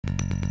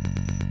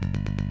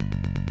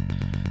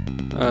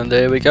And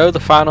there we go, the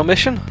final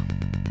mission.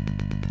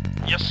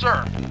 Yes,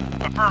 sir.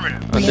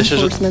 Affirmative. And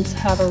Reinforcements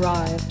have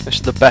arrived. This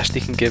is the best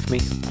he can give me.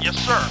 Yes,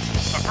 sir.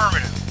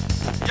 Affirmative.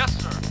 Yes,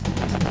 sir.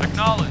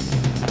 Acknowledged.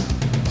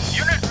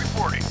 Unit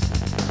reporting.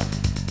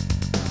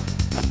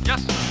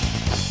 Yes,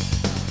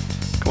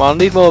 sir. Come on,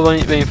 need more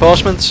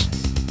reinforcements.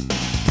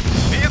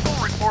 Vehicle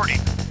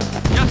reporting.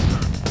 Yes, sir.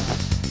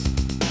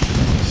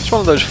 It's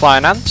one of those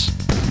flying ants.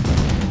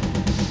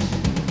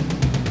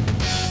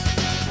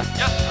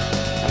 Yes, sir.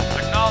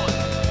 Acknowledged.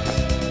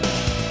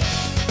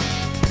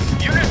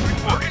 Unit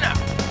reporting out.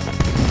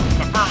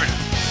 Affirmative.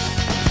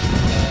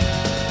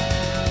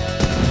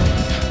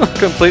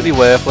 Completely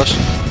worthless.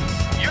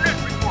 Unit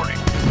reporting.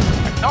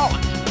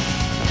 Acknowledged.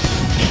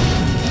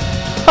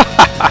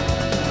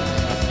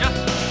 Yes,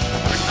 sir.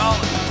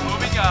 Acknowledged.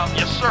 Moving out.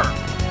 Yes, sir.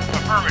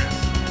 Affirmative.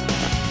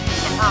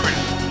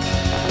 Affirmative.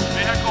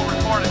 Vehicle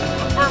reporting.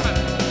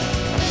 Affirmative.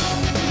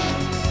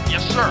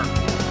 Yes, sir.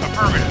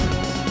 Affirmative.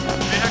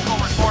 Vehicle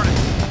reporting.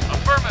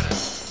 Affirmative.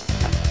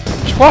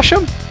 Squash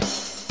him.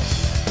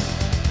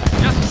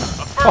 Yes,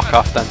 sir. Affirmative. Fuck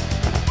off then.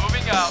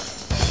 Moving out.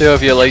 Deal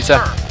with you later.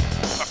 Sir.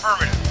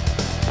 Affirmative.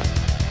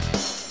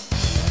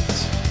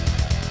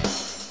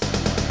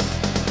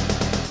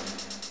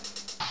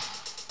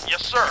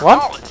 Yes, sir. What?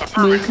 Knowledge. New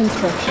Affirmative.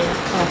 construction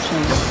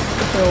options.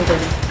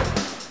 Building.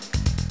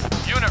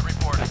 Unit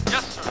reporting.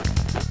 Yes, sir.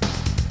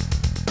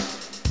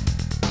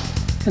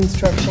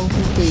 Construction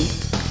complete.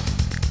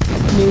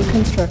 New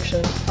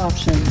construction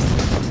options.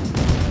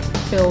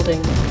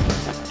 Building.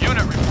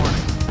 Unit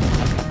reporting.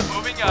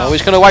 Moving out. Oh,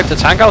 he's going to wipe the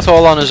tank out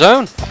all on his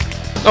own.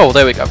 Oh,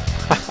 there we go.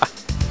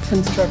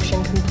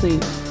 Construction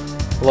complete.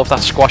 Love that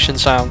squashing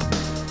sound.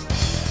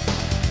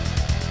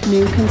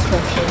 New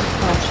construction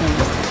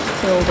options.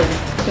 Building.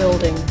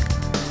 Building.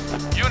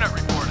 Unit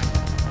reporting.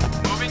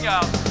 Moving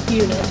out.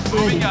 Unit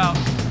Moving ready. out.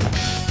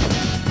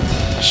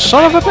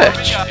 Son of a Moving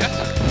bitch. out. Yes,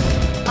 sir.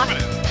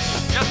 Affirmative.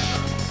 Yes,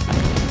 sir.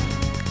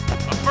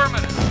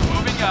 Affirmative.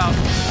 Moving out.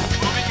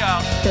 Moving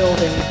out.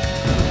 Building.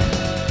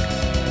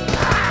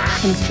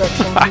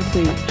 Construction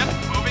complete. Yep.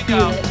 Moving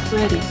out. Unit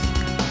ready.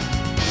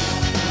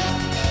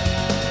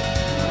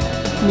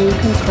 New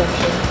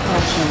construction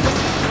options.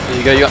 There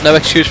you go, you got no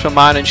excuse for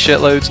mining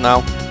shitloads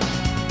now.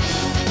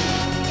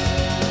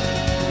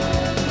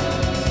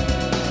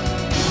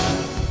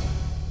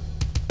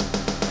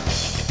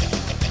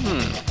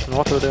 And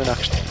what do we do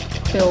next?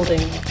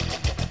 Building.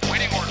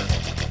 Waiting order.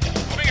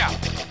 Moving out.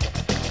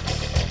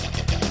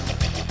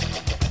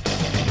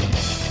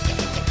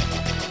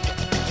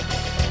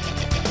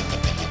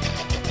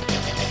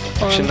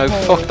 Actually, no, On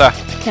hold. fuck that.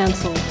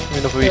 Cancel.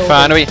 Another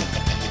refinery.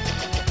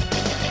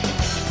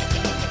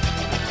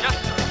 Yes,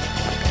 sir.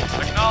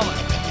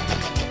 Acknowledged.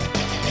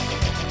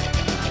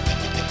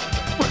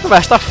 Look at the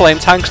rest of that flame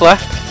tank's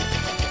left.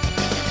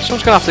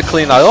 Someone's gonna have to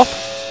clean that up.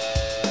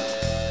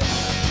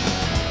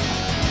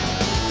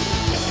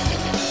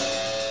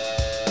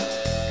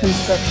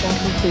 Construction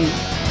complete.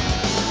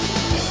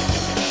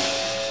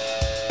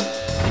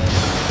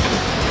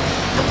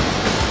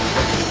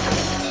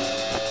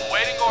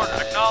 Waiting order.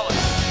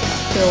 Acknowledged.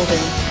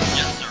 Building.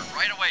 Yes, sir.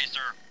 Right away,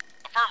 sir.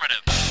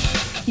 Affirmative.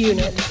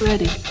 Unit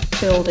ready.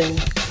 Building.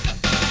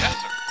 Yes,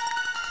 sir.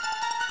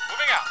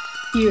 Moving out.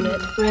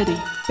 Unit ready.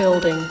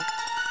 Building.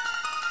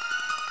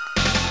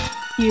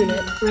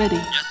 Unit ready.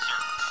 Yes, sir.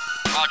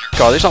 Roger.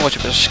 God, there's not much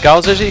of a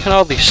scout, is he? You can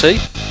hardly see.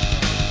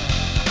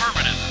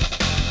 Affirmative.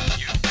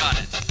 You got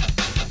it.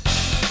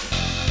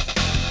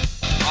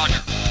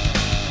 Roger.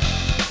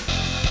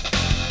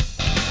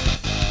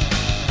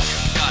 You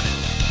got it.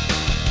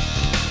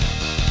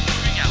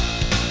 Moving out.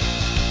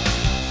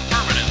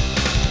 Affirmative.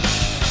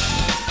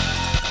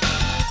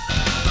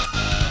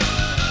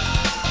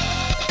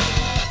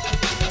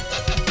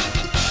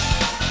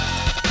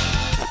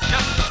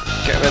 Yes, sir.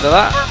 Get rid of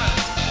that. Affirmative.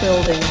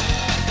 Building.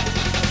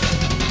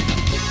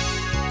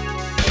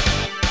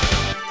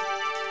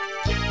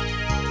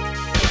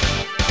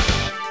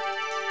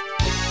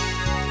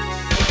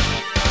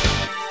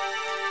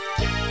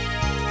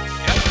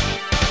 Yes.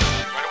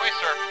 Right away,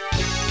 sir.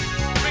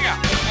 Moving out.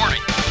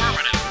 Reporting.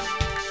 Affirmative.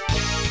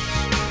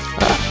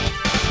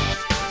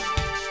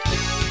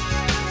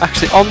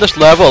 Actually, on this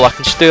level, I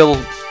can steal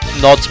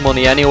Nod's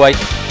money anyway.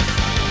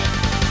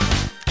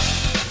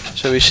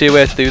 So we see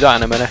where to do that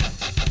in a minute.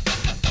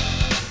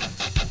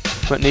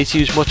 Won't need to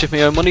use much of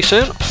my own money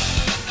soon. In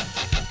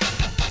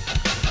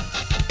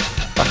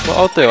fact, what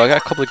I'll do, I got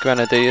a couple of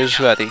grenadiers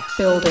ready.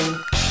 Building.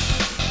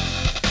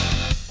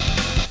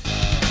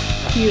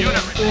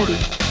 Unit ready.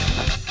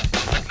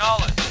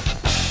 Acknowledged.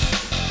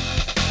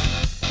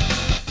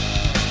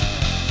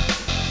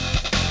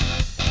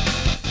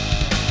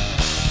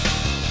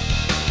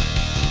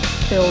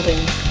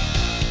 Building.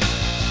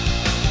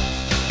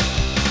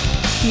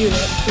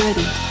 Unit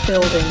ready.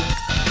 Building.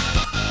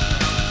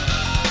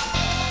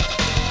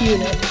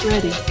 Unit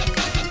ready.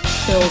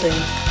 Building.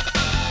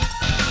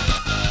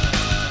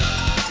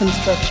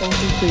 Construction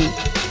complete.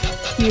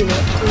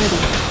 Unit ready.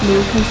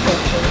 New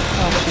construction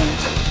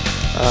options.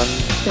 And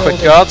quick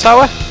guard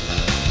tower.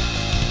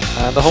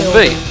 And the Humvee.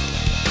 Building.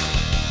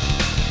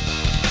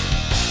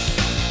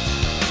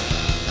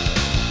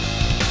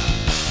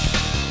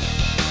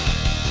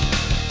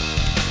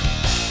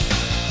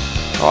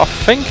 Oh, I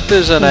think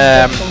there's an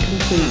Construction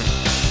complete.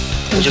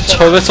 there's a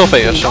turret up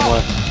here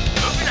somewhere.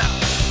 Moving out.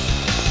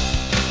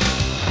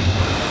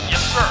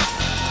 Yes, sir.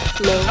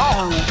 Low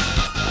power.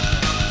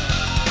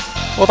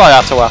 Well,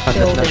 that had to happen,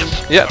 didn't Building.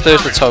 it? Yep,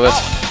 there's the turret.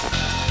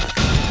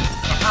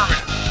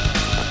 Affirmative.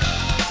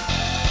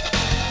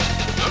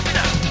 Moving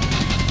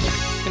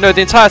out. You know,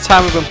 the entire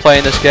time we've been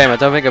playing this game, I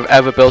don't think I've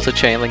ever built a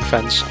chain link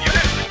fence. Unit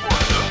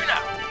report. Moving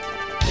out.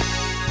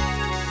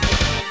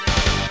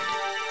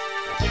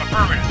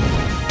 Affirmative.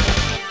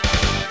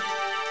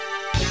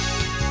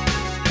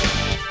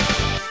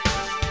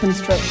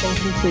 Construction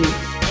complete.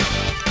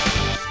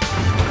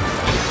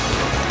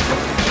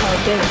 Our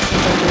base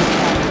is under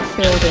attack.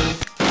 Building.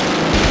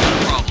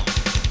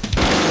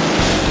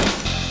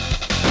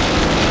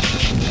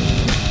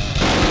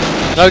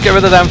 No, get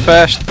rid of them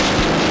first.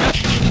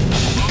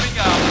 Moving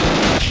out.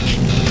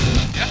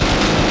 Yes.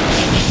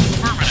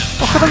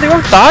 Affirmative. Look at them, they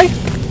won't die.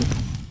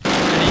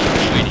 Ready.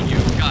 Waiting. You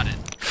got it.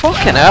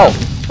 Fucking hell.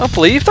 I don't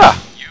believe that.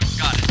 You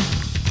got it.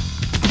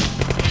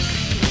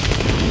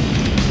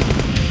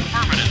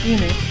 Affirmative.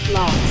 Unit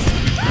lost.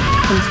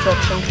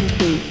 Construction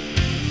complete.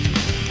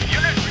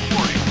 Unit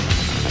reporting.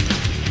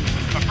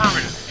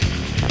 Affirmative.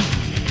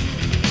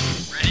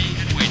 Ready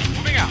and waiting.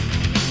 Moving out.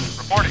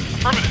 Reporting.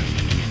 Affirmative.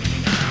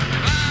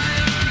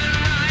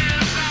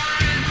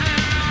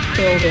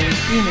 Building.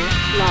 Unit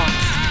lost.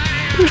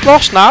 Who's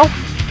lost now?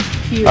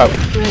 Unit Oh.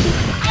 ready.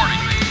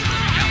 Reporting.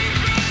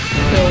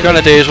 Building.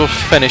 Grenadiers will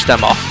finish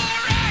them off.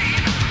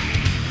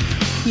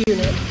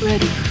 Unit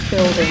ready.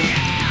 Building.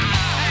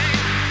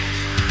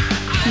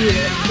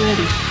 Unit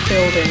ready.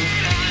 Building.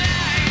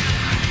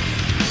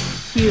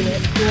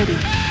 Unit ready.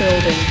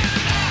 Building.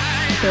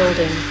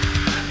 Building.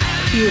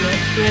 Unit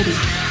ready.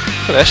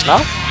 Look at this now.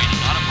 Waiting.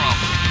 Not a problem.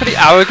 Look at the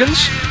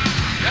arrogance.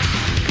 Yes.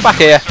 Come back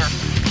here. Sir.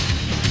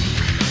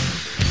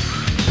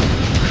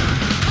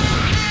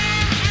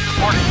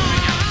 Reporting.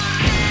 Moving out.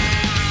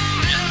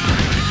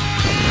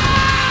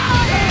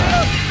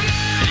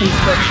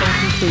 Construction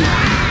complete.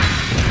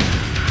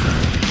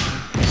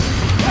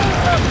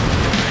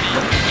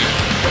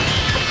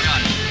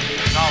 Got it.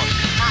 Acknowledged.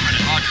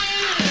 Affirmative.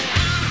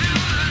 Roger.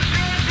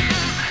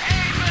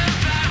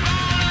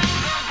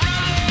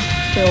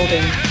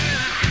 Building.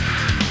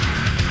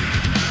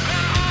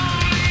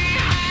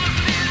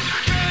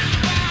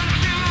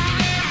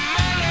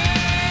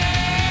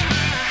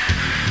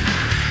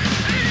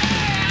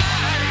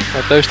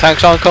 But those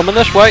tanks aren't coming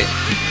this way.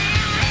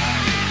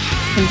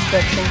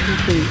 Construction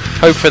complete.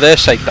 Hope for their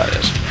sake, that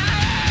is.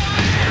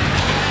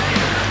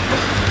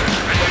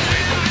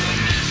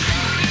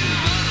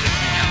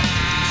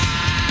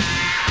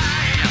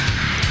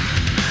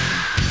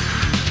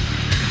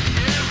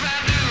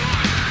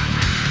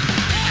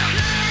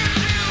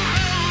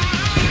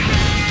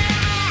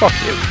 Fuck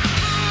you.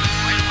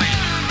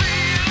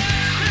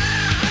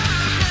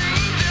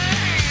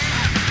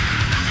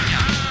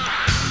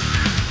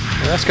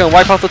 Let's go and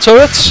wipe out the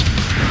turrets.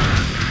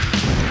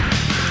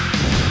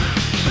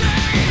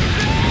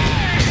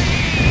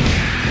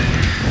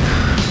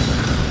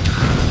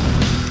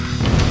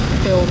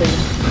 Building.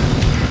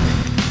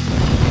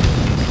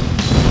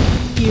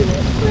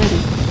 Unit ready.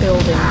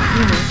 Building.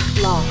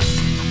 Unit lost.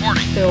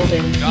 Reporting.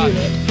 Building. Got it.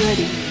 Unit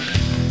ready.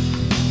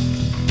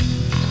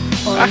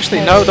 On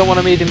Actually, no, hold. I don't want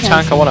a medium tank, I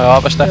Cancel. want a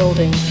harvester.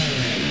 Building.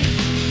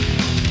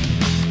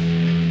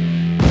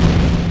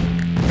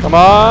 Come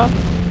on.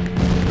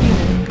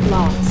 Unit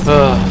lost.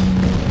 Ugh.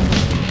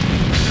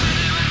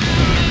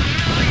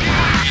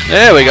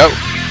 There we go.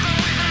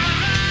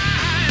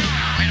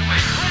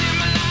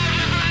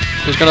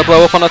 Who's going to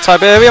blow up on a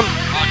Tiberium?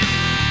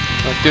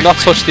 Oh, do not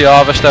touch the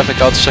harvester, for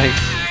God's sake.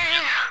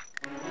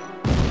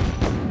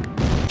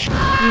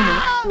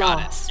 Unit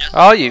lost.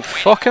 Oh, you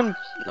fucking...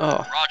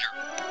 Oh, Roger.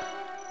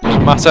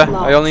 doesn't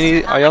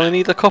matter. I only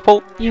need a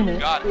couple. Unit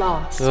Got it.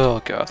 lost.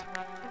 Oh God.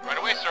 Right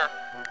away, sir.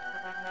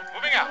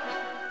 Moving out.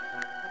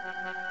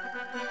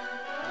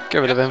 Get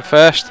rid of him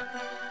first.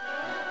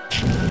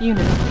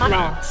 Unit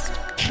lost.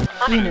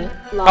 Unit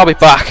lost. I'll be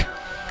back.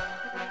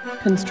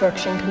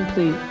 Construction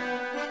complete.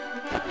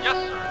 Yes,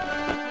 sir.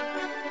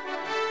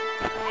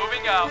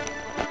 Moving out.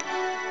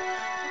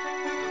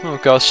 Oh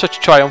God, such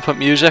triumphant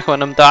music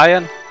when I'm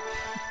dying.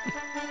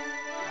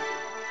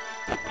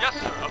 Yes,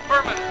 sir.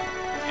 Affirmative.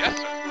 Yes,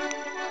 sir.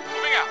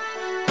 Moving out.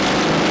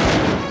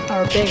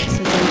 Our base is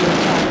under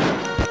attack.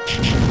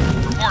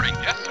 Reporting.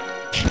 Yes, sir.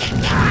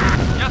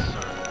 Yes,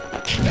 sir.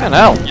 Fucking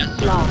hell. Yes,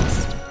 sir.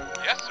 Lost.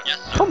 Yes, sir. Yes,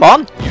 sir. Come on.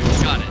 You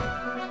got it.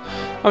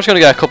 I'm just going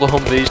to get a couple of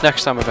Humvees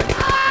next time, I think.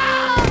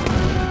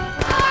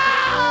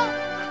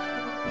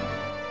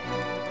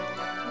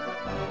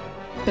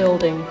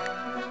 Building.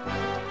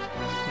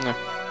 No.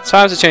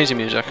 Time to change the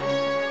music.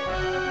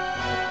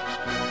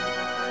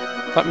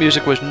 That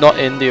music was not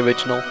in the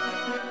original.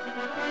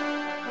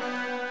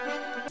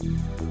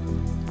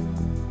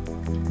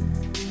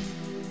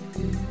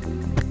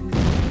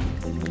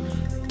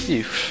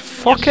 You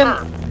fucking...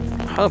 Yes,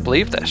 I don't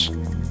believe this.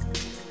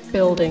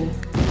 Building.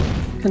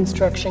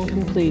 Construction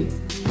complete.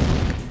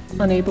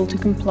 Unable to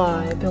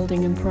comply.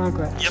 Building in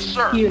progress. Yes,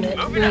 sir. Unit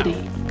Moving out.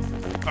 ready.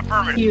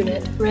 Affirmative.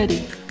 Unit ready.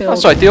 Building.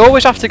 That's right, they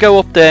always have to go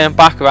up there and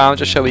back around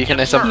just so we can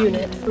hit them.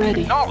 Unit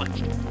ready.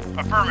 Acknowledged.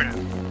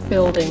 Affirmative.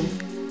 Building.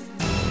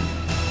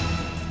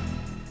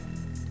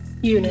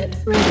 Unit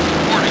ready.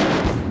 Reporting.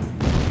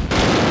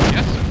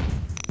 Yes, sir.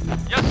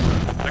 Yes,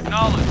 sir.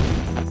 Acknowledged.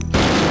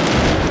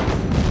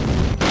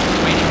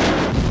 Waiting.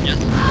 Yes,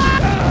 sir.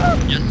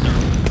 Yes, sir.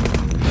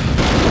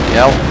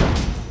 Hell.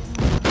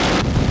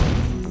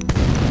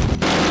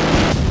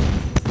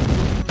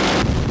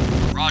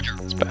 Roger.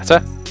 It's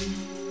better.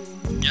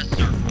 Yes,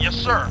 sir. Yes,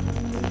 sir.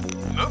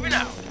 Moving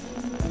out.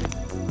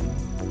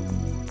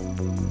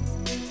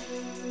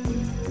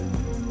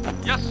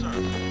 Yes, sir.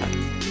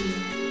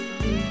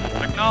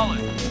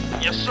 Acknowledged.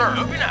 Yes, sir.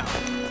 Moving out.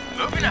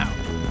 Moving out.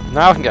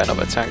 Now I can get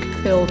another tank.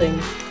 Building.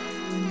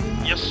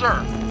 Yes,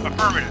 sir.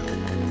 Affirmative.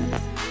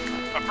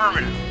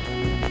 Affirmative.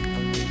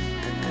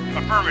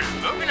 Affirmative.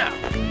 Moving out.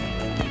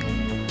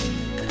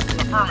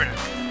 Affirmative.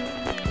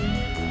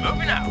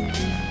 Moving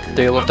out.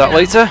 Deal with that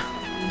later.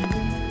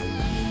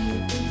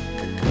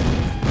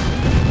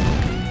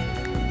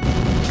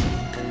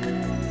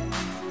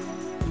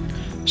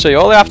 So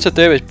all they have to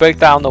do is break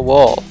down the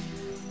wall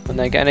and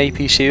then get an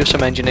APC with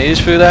some engineers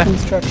through there.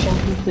 Construction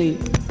complete.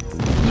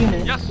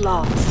 Unit Yes.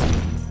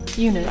 lost.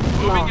 Unit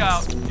Moving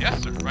lost. out.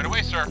 Yes, sir. Right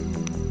away, sir.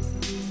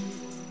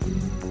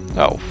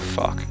 Oh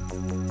fuck.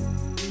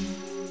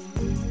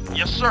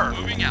 Yes, sir.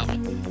 Moving out.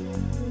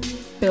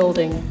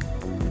 Building.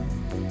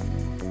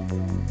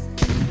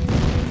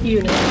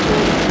 Unit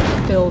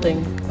ready.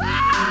 Building.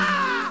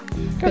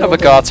 Get another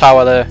guard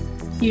tower there.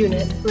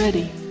 Unit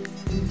ready.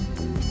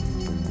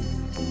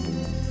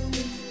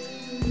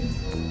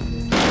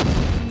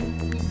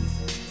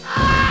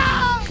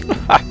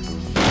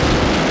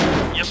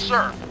 Yes,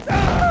 sir.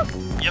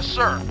 Yes,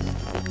 sir.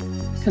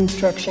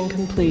 Construction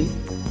complete.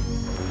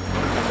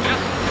 Yes,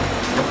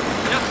 sir.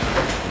 Yes,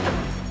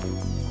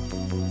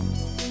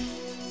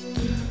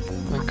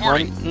 sir. Come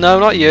on. No,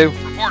 not you.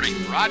 Reporting.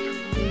 Roger.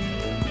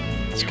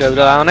 Let's go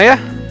down here.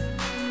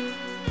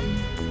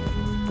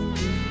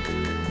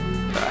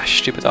 Ah,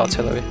 stupid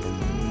artillery.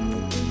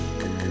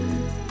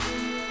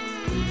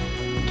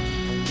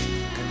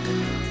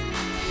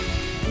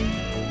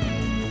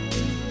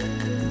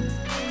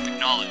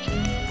 Acknowledged.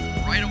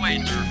 Right away,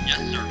 sir. Yes,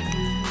 sir.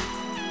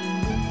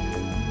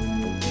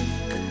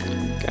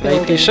 Get an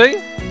Building. APC.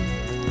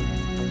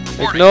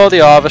 Reporting. Ignore the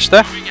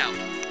harvester. Moving out.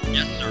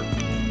 Yes, sir.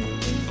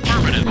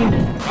 Affirmative.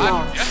 Unit Roger.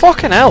 lost. Yes,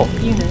 Fucking hell.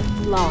 Unit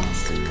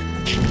lost. you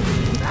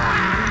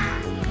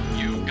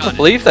I got it.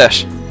 believe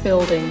this.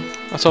 Building.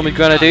 That's all my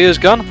grenadier's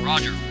gone.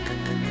 Roger.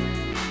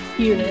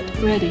 Unit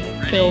ready. Ready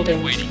and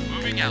Building. waiting.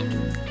 Moving out.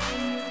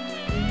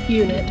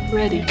 Unit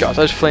ready. God,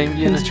 those flame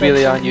units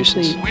really are a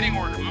nuisance. Complete. Waiting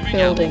order. Moving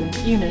Building.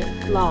 Unit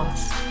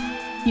lost.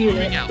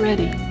 Unit out.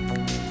 ready.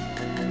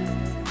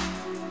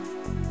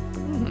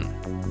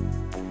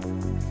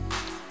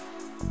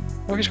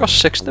 Well, he's got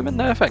 6 of them in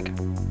there, I think.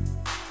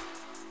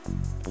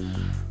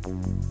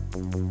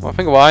 Well, I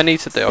think what I need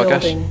to do, I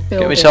guess, Building, get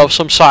building. myself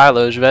some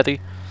silos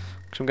ready.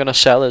 Because I'm going to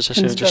sell us as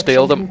soon as I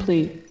steal them.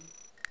 Complete.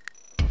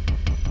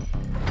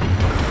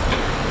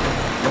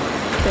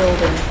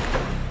 Building.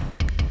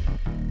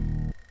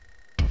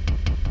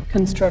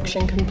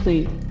 Construction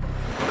complete.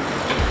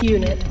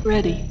 Unit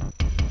ready.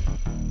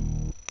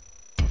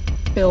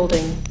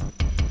 Building.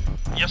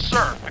 out. Yes,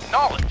 sir.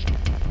 Acknowledged.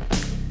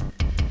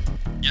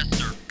 Yes,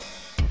 sir.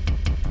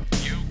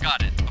 You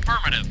got it.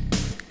 Affirmative.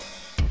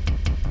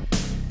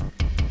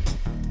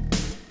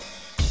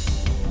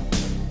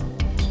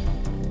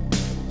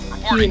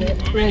 Reporting. Unit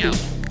Moving ready. out.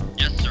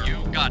 Yes, sir. You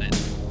got it.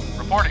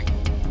 Reporting.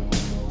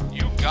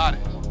 You got it.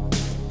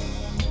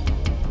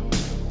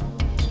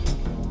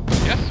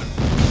 Yes, sir.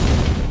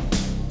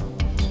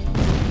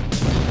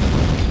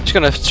 He's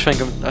going to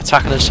think I'm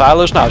attacking his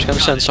silos now. He's going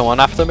to send someone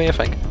after me, I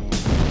think.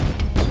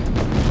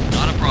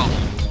 Not a problem.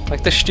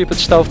 Like this stupid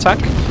stealth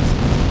tank.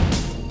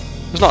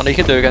 There's nothing he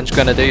can do against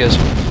grenadiers.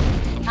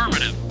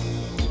 Affirmative.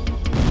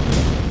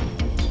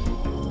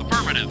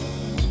 Affirmative.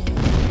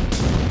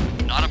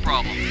 Not a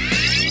problem.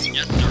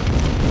 Yes, sir.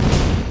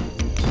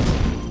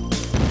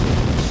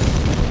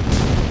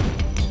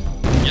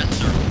 Yes,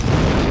 sir.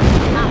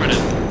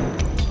 Affirmative.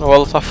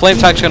 Well, a flame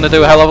tank's going to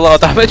do a hell of a lot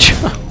of damage.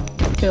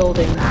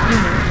 Building.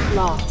 Unit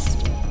lost.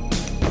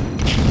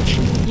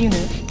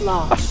 Unit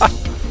lost.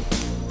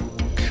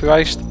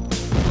 Christ.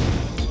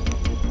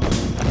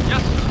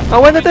 Yes, sir. Oh,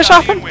 when did this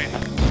happen?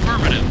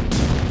 Affirmative.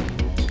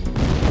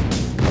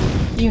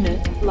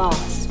 Unit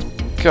lost.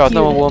 God,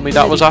 no one Unit warned me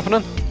that was ready.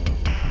 happening.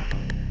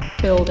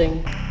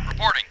 Building.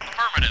 Reporting.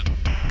 Affirmative.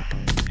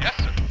 Yes,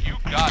 sir. You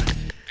got it.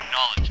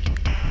 Acknowledged.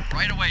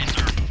 Right away,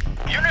 sir.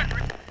 Unit.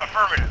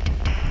 Affirmative.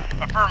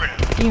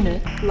 Affirmative.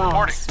 Unit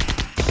lost.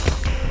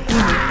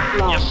 Unit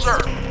lost. Yes, sir.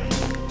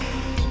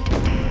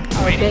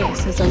 Our Waiting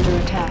base is under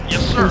attack.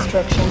 Yes, sir.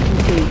 Construction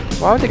complete.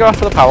 Why would they go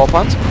after the power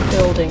plant?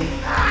 Building.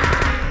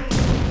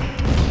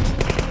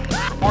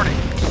 Reporting.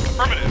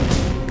 Affirmative.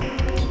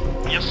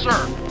 Yes, sir.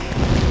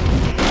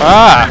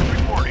 Ah!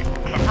 Reporting.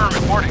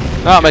 Affirmative. Reporting.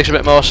 That makes a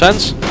bit more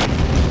sense.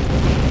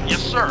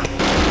 Yes, sir.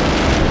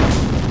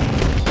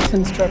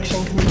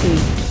 Construction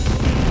complete.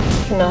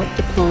 Cannot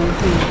deploy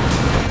here.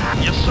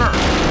 Yes, sir.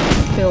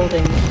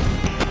 Building.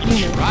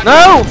 Unit.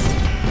 No!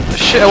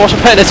 Shit, I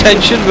wasn't paying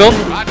attention. Run.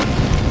 Roger.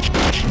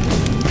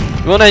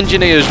 Run,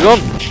 engineers, run.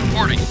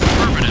 Reporting.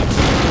 Affirmative.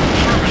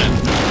 Affirmative.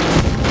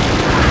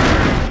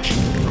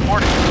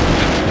 Reporting.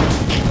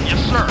 Yes,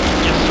 sir.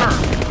 Yes, sir.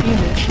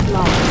 Unit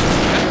lost.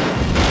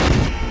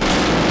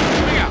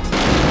 Moving out.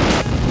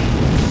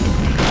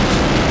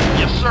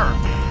 Yes, sir.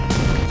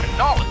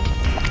 Acknowledged.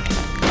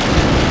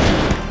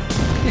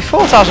 He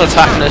thought I was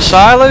attacking his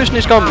silos and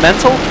he's gone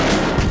mental.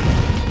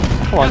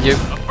 Come on, you.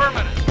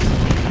 Affirmative.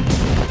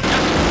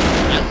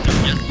 Yes, sir.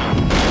 Yes, sir.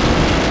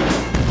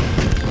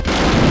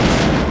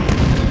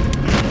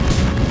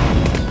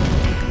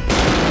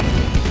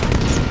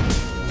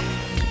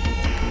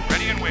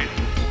 Ready and waiting.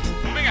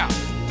 Moving out.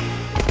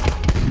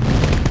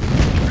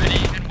 Ready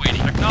and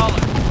waiting.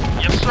 Acknowledged.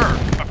 Yes, sir.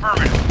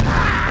 Affirmative.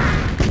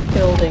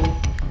 Building.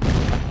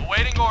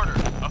 Awaiting order.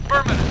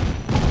 Affirmative.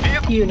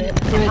 Vehicle. Unit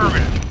ready.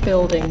 Affirmative.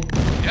 Building.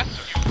 Yes,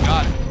 sir. You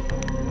got it.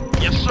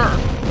 Yes, sir.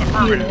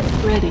 Affirmative.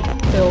 Unit ready.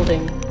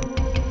 Building.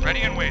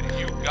 Ready and waiting.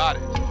 You got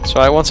it.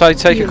 So once I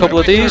take a Unit couple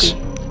of these,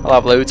 ready. I'll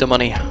have loads of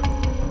money.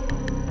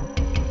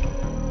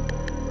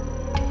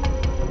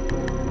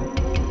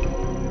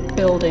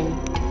 Building.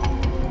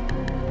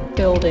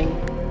 Building.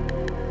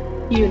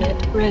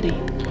 Unit ready.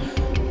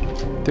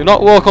 Do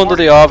not walk under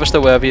the harvester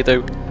wherever you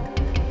do.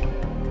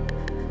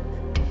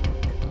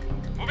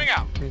 Moving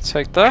out. You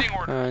take that,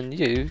 and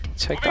you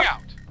take Moving that.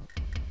 out.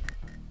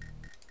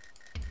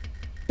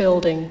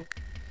 Building.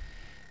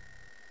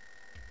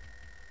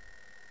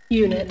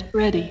 Unit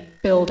ready.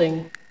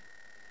 Building.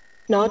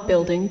 Not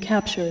building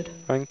captured.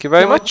 Thank you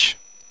very No. much.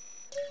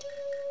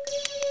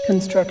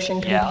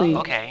 Construction complete.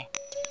 Okay.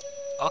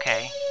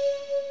 Okay.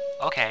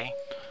 Okay.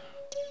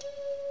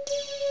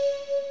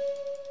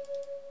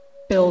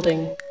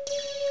 Building.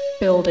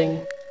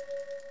 Building.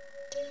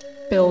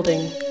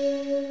 Building.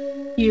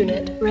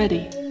 Unit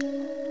ready.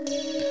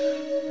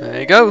 There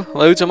you go,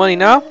 loads of money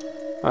now.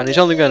 And he's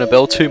only going to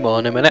build 2 more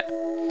in a minute.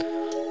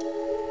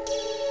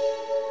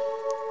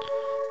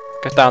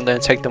 Get down there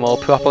and take them all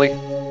properly.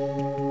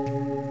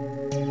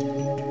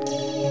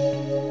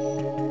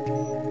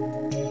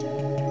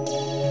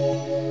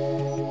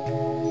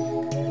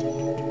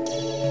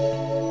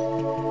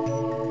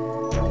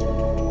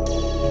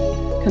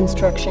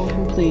 Construction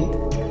complete.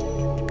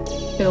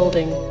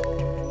 Building.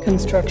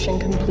 Construction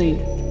complete.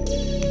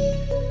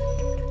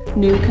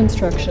 New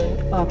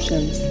construction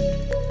options.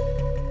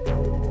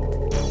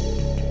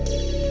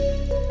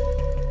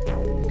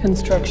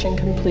 Construction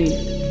complete.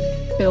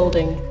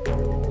 Building.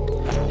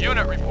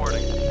 Unit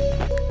reporting.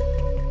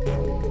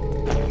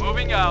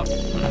 Moving out.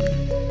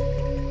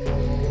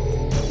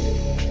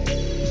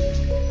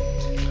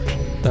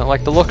 Don't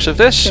like the looks of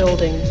this.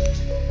 Building.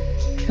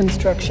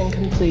 Construction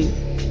complete.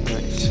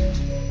 Right.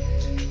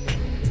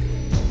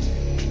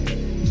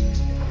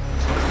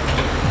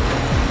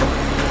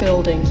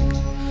 Building.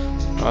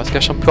 Right, let's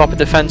get some proper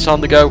defense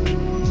on the go.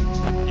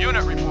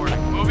 Unit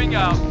reporting. Moving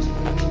out.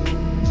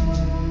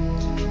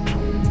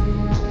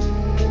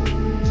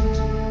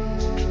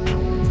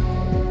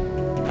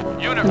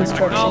 Unit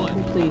Construction acknowledged.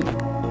 complete.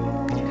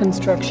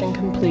 Construction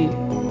complete.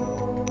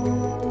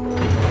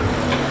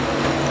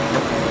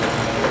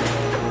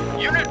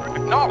 Unit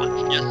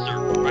acknowledged. Yes, sir.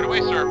 Right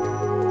away, sir.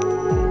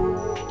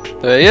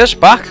 There he is,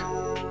 back.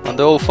 And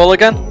they're all full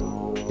again.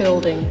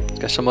 Building. Let's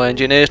get some more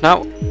engineers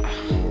now.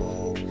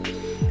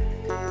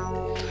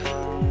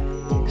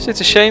 It's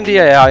a shame the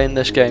AI in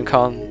this game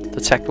can't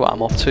detect what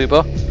I'm up to,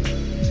 but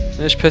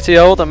it's pretty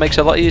old and makes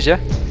it a lot easier.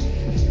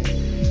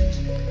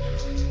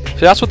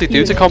 So that's what they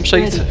do to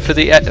compensate for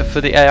the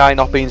AI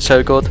not being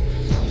so good.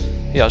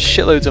 He has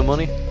shitloads of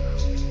money.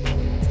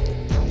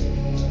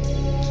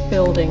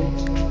 Building.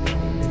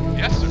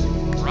 Yes, sir.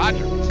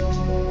 Roger.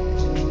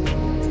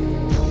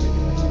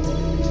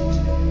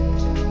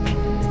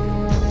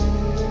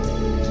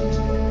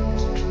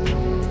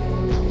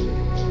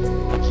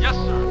 Yes,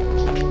 sir.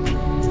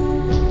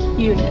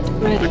 Unit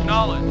ready.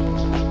 Acknowledged.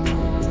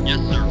 Yes,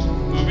 sir.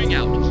 Moving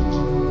out.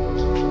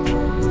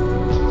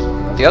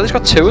 Yeah, he's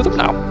got 2 of them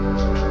now.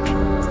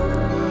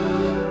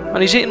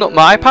 And he's eating up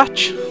my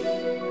patch.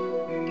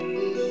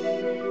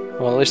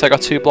 Well, at least I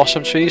got 2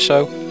 blossom trees,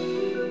 so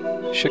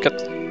should get.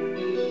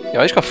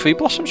 Yeah, he's got 3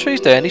 blossom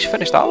trees there, and he's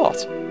finished that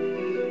lot.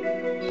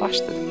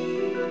 Bastard.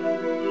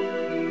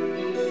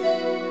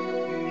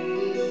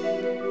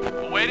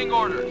 Awaiting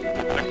orders.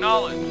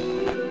 Acknowledged.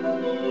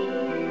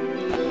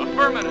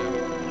 Affirmative.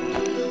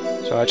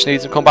 So I just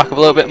need to come back with a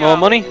little bit more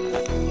money,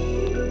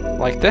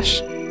 like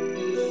this.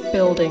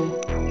 Building.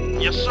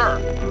 Yes, sir.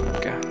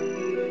 Okay.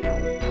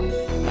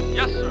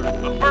 Yes, sir.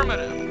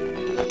 Affirmative.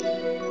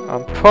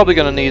 I'm probably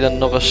going to need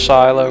another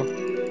silo.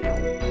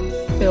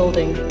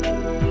 Building.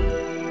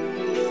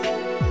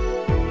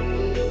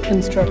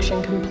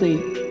 Construction complete.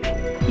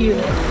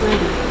 Unit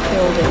ready.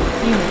 Building.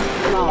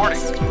 Unit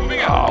lost. Reporting. Moving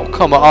out. Oh,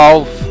 come on.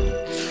 Oh.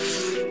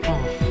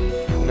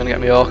 I'm going to get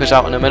my orcas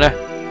out in a minute.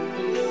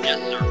 Yes,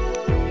 sir.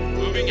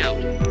 Moving out.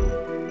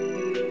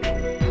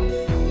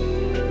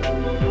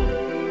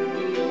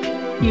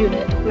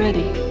 Unit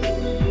ready.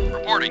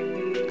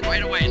 Reporting.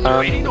 Right away, sir.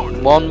 Awaiting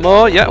orders. One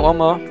more, yeah, one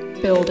more.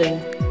 Building.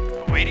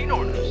 Awaiting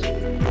orders.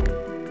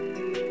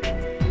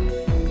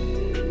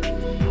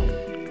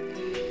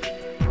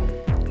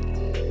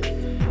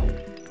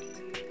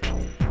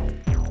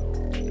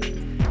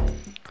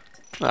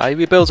 He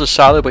rebuilds his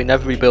silo, but he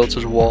never rebuilds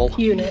his wall.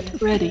 Unit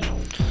ready.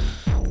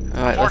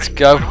 Alright, let's Reporting.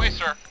 go. Right away,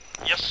 sir.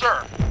 Yes,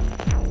 sir.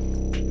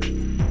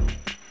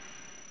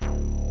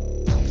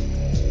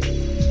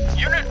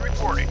 Unit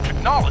reporting.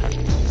 Acknowledged.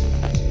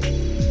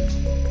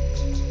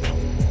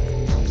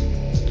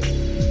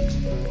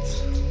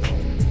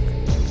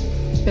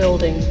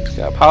 Building. Let's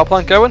get a power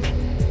plant going.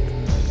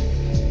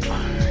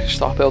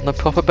 Start building a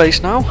proper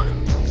base now.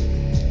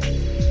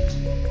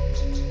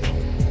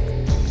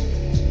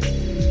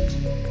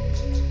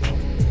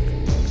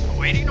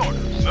 Awaiting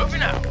orders.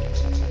 Moving out.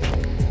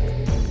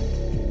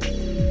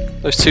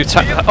 Those two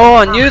oh,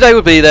 I knew they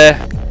would be there.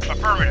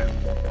 Affirmative.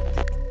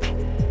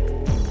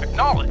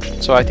 Acknowledged.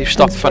 It's alright, they've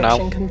stopped for now.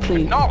 Construction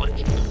complete.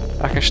 Acknowledged.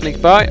 I can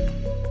sneak by.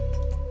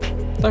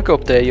 Don't go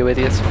up there, you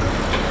idiot.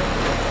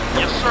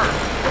 Yes, sir.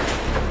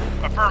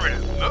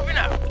 Affirmative. Moving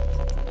out.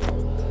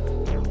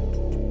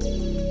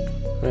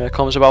 There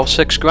comes about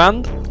 6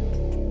 grand.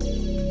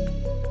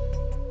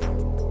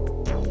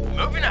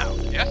 Moving out.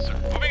 Yes, sir.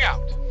 Moving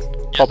out.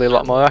 Probably a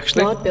lot more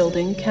actually. Plot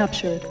building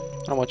captured.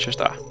 How much is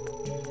that?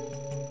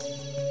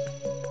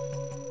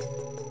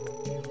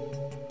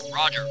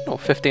 Roger. Oh,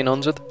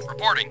 1500.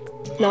 Reporting.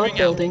 Not Moving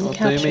building Will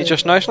do me captured.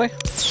 just nicely.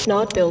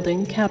 Not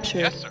building captured.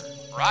 Yes, sir.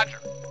 Roger.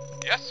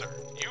 Yes, sir.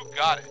 You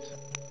got it.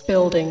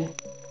 Building.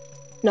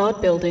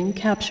 Not building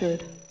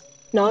captured.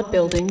 Not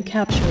building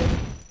captured.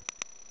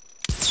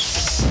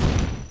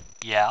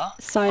 Yeah?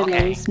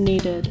 Silos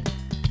needed.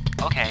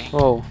 Okay.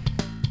 Oh,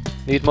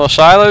 need more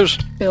silos?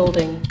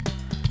 Building.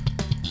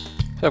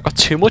 So I've got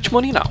too much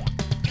money now.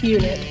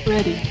 Unit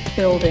ready.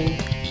 Building.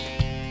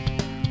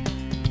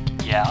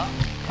 Yeah?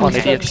 Come on,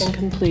 idiots.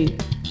 Construction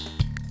complete.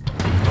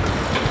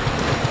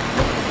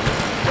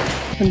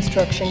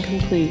 Construction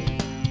complete.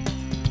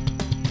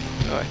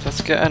 Right,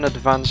 let's get an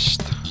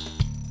advanced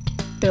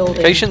Building.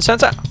 education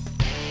centre.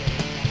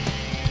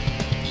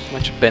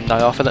 Might just bin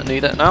that off, I don't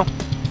need it now.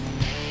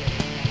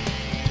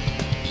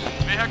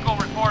 Vehicle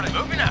reporting.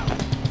 Moving out.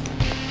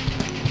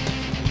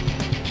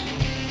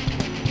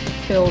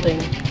 Building.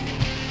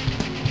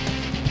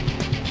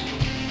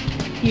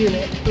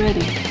 Unit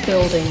ready.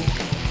 Building.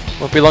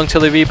 Won't be long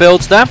till he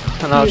rebuilds them,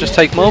 and I'll just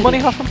Unit take more ready.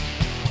 money off him.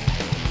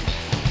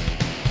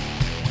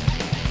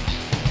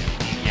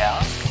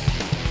 Yeah?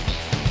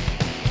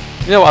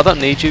 You know what, I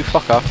don't need you,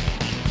 fuck off.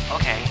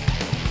 Okay.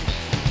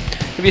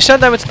 If you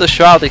send them into the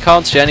shroud, they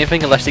can't see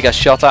anything unless they get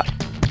shot at.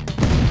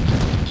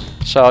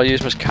 So I'll use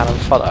them as cannon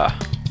fodder.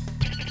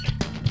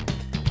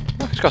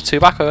 Oh, he's got 2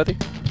 back already.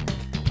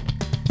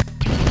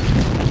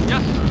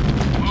 Yes,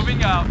 sir.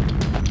 Moving out.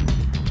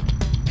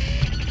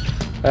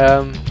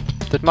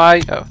 Did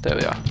my... oh, there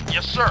we are.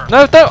 Yes, sir.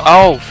 No, don't...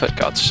 oh, for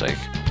God's sake.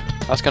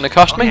 That's going to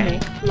cost me.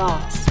 Unit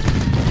lost.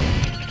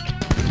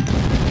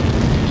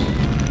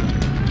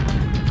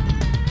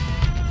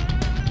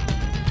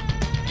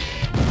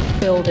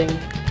 Building.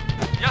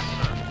 Yes,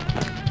 sir.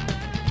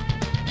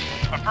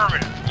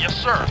 Affirmative. Yes,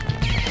 sir.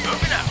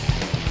 Moving out.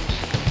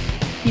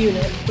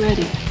 Unit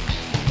ready.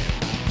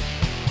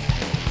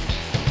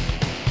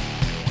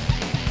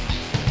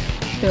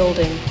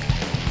 Building.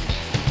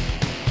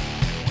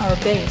 Our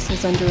base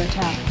is under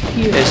attack.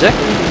 Unit Is it?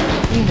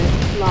 ready.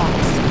 Unit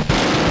lost.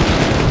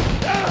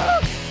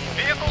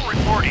 Vehicle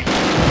reporting.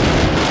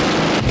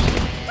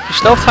 The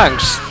stealth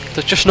tanks,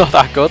 they're just not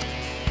that good.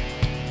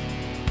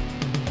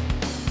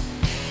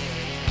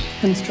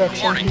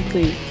 Construction Reporting.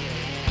 complete.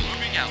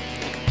 Moving out.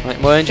 Right,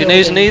 more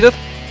engineers are Building. needed.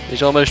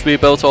 He's almost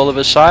rebuilt all of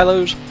his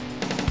silos.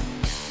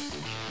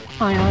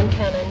 Ion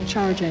cannon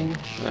charging.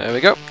 There we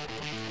go.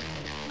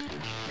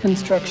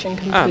 Construction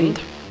complete. And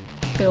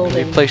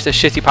Building. replace this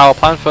shitty power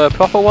plant for a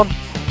proper one.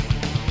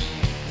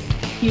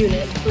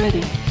 Unit ready.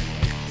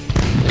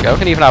 There you go.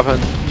 Can even have a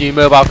new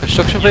mobile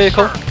construction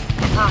vehicle. Yes, sir.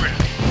 Affirmative.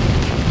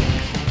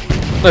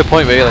 No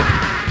point really.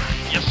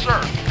 Yes,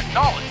 sir.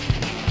 Acknowledged.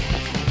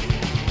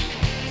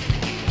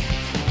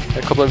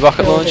 A couple of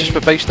rocket Building. launchers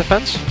for base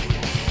defense.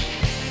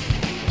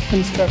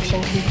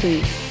 Construction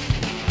complete.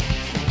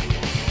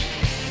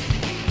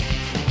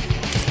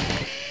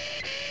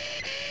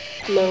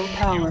 Low You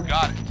power.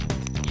 got it.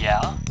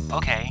 Yeah?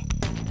 Okay.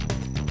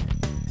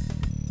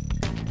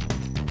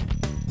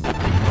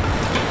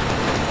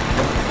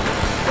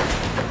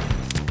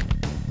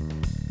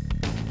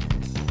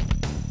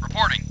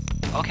 Reporting.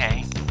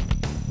 Okay.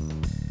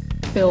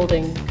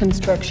 Building.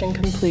 Construction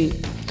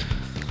complete.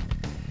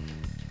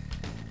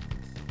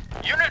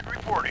 Unit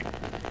reporting.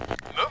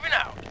 Moving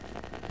out.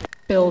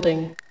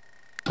 Building.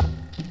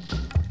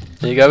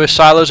 There you go. His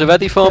silos are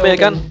ready for me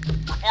again. Building.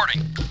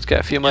 Reporting. Let's get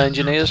a few more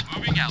engineers.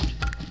 Moving out.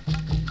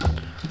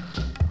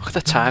 Look at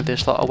the time.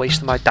 This lot are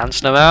wasting my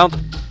dancing around.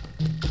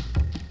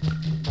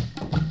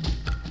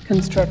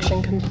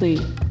 Construction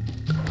complete.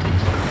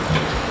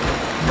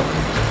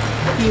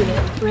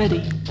 Unit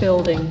ready.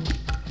 Building.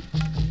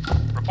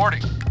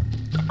 Reporting.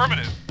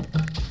 Affirmative.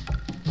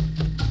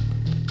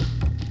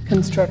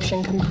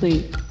 Construction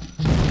complete.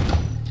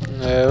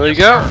 There we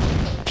go.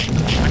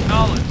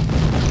 Acknowledged.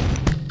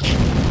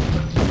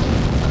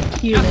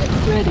 Unit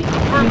ready.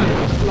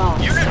 Unit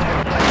lost. Unit.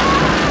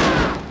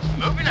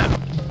 Moving out.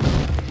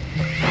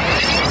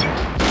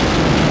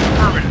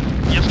 Affirmative.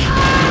 Yes, sir.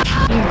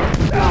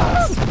 Unit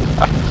lost.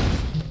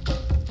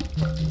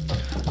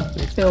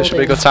 This should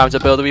be a good time to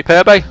build a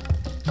repair bay.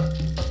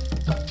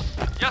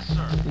 Yes,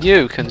 sir.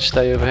 You can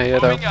stay over here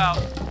though. Moving out.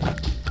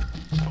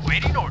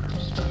 Awaiting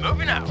orders.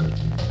 Moving out.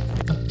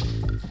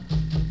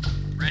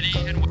 Ready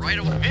and right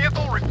away.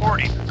 Vehicle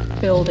reporting.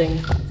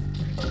 Building.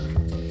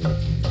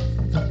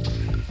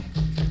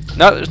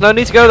 No, there's no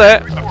need to go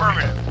there.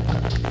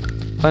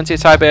 Affirmative. Plenty of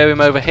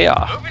Tiberium over here.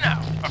 Moving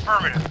out.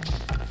 Affirmative.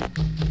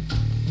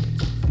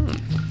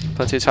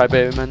 Plenty of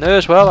Tiberium in there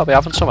as well. I'll be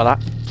having some of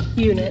that.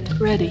 Unit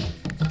ready.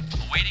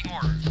 Awaiting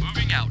orders.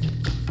 Moving out.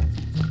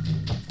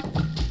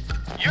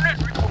 Unit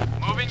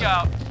moving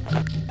out.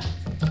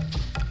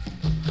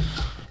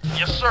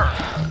 Yes, sir.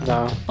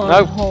 No. On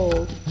No.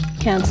 hold.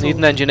 Cancel. Need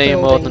an engineer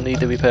more than need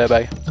the repair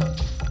bay.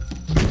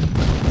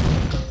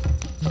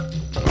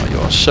 Oh, you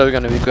are so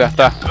going to regret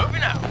that.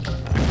 Moving out.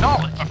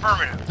 Acknowledge.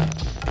 Affirmative.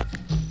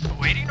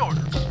 Awaiting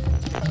orders.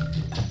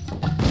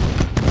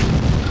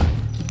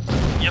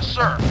 Yes,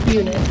 sir.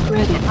 Unit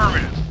ready.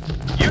 Affirmative.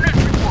 Unit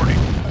reporting.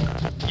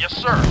 Yes,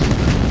 sir.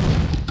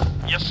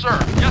 Yes, sir.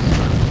 Yes,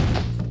 sir.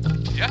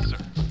 Yes, sir.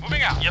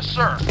 Moving out. Yes,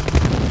 sir.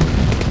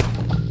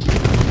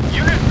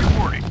 Unit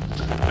reporting.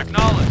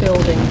 Acknowledge.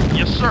 Building.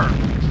 Yes, sir.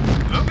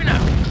 Moving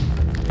out.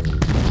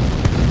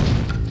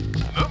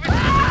 Moving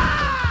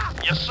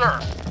out. Yes, sir.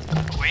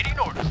 Awaiting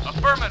orders.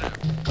 Affirmative.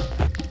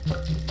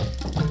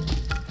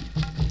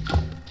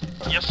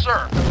 Yes,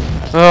 sir.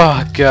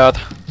 Oh, God.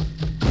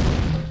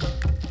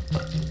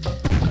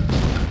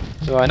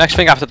 Right, next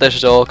thing after this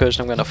is Orcas,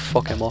 and I'm going to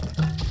fuck him up.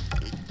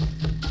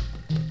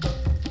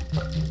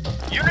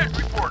 Unit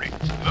reporting.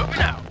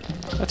 Moving out.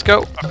 Let's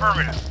go.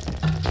 Affirmative.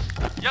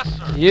 Yes,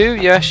 sir. You,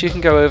 yes, you can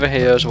go over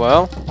here as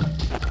well.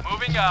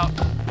 Moving out.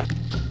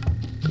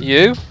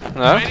 You?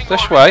 No, Awaiting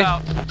this orders way.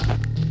 out.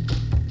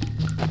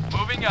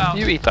 Moving out.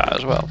 You eat that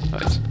as well.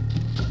 Right.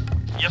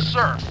 Yes,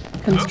 sir.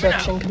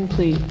 Construction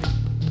complete.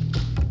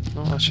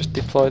 Well, let's just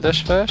deploy this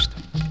first.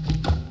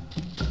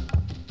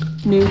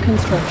 New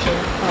construction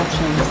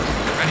options.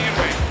 Ready and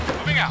waiting.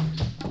 Moving out.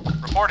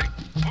 Reporting.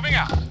 Moving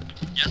out.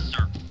 Yes,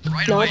 sir.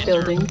 Right away, Not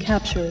building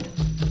captured.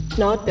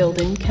 Not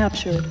building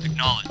captured. sir.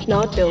 Acknowledged.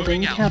 Not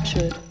building Moving out.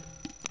 captured.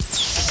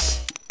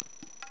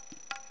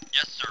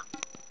 Yes, sir.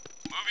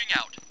 Moving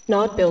out.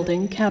 Not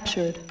building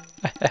captured.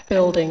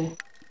 Building.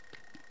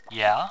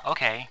 Yeah,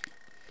 okay.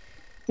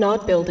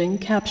 Not building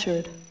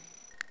captured.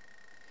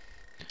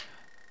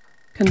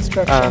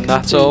 Construction And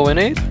that's complete. all we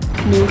need.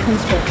 New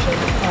construction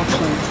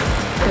options.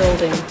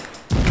 Building.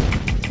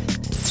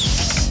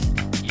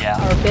 Yeah,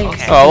 Our base.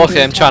 okay. Oh, look at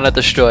him trying to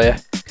destroy you.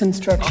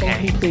 Construction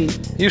Okay. complete.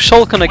 You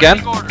sulking again?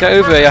 Get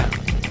over here.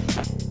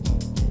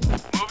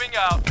 Moving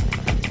out.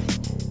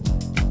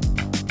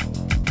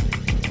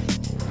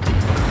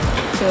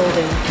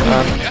 Building.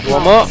 And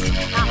one more.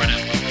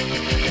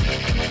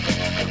 Affirmative.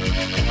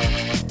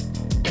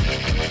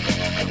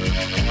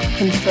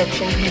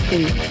 Construction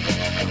complete.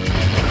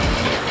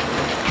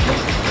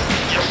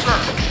 Yes, sir.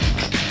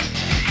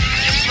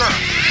 Yes, sir.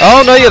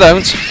 Oh, no you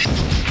don't. Yes,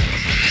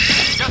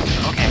 sir.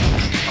 Okay,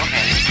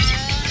 okay.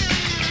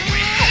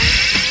 Waiting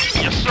orders.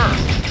 Yes, sir.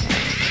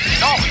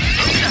 Acknowledged.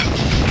 Moving out.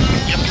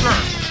 Yes, sir.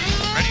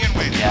 Ready and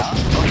waiting. Yeah,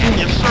 okay.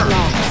 Yes, sir.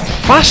 Lost.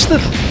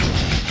 Bastard!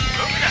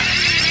 Moving out.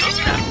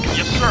 Moving out.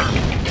 Yes, sir.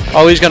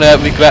 Oh, he's going to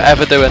regret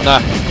ever doing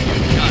that.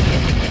 Got it.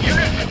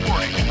 Unit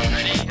reporting.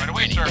 Ready. Right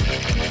away, sir.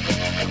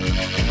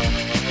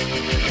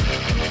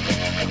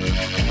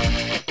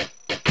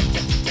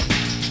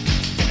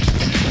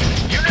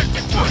 Unit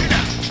reporting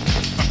out.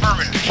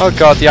 Affirmative. Oh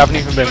god, you haven't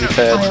even been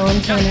repaired.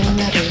 Ion cannon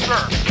Yes, ready.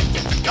 sir.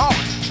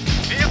 Acknowledged.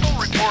 Vehicle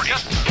report.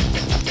 Yes, sir.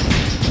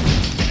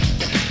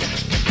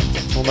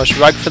 Almost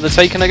ripe for the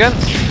taking again.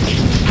 Yes,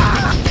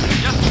 sir.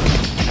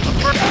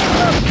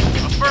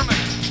 Affirmative.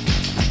 Affirmative.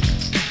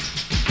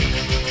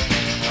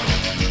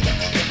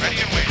 Ready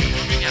and waiting.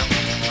 Moving out.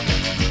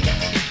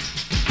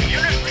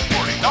 Unit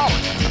reporting.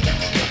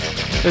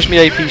 Acknowledged. There's my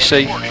Unit APC.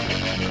 reporting.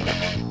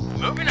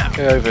 Moving out.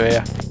 Go over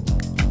here.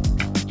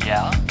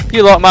 Yeah,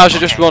 You lot might as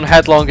well just Okay. run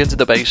headlong into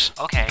the base.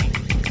 okay.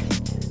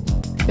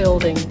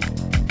 Building.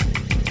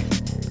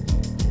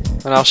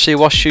 And I'll see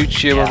what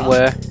shoots you and Yeah.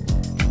 where.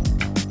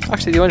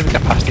 Actually, you won't even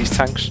get past these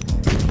tanks.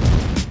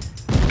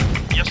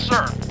 Yes,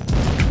 sir.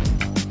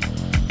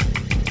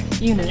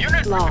 Unit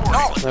Unit lost. report.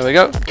 Acknowledged. There we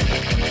go.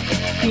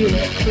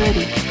 Unit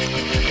ready.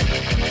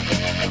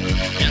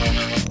 Yes,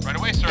 sir. Right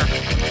away, sir.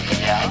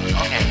 Yeah,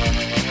 okay.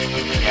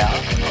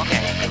 Yeah,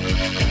 okay.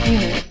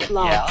 Unit Yeah,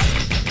 lost.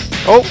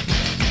 Oh,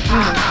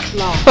 Unit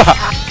lost.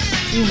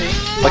 Unit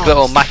lost. like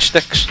little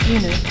matchsticks.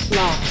 Unit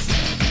lost.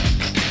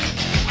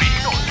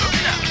 Waiting order.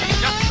 Moving out.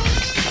 Yes,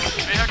 sir.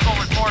 Vehicle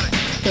reporting.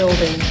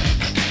 Building.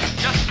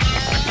 Yes,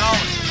 sir.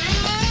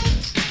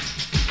 Acknowledged.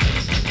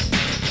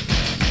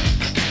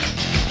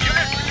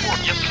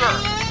 sir.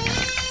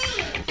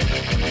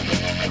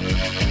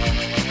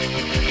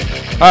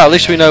 Ah, at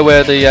least we know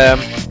where the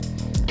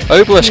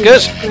obelisk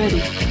is. Ready.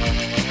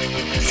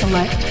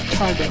 Select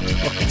target.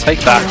 Take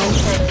that.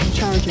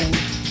 Charging.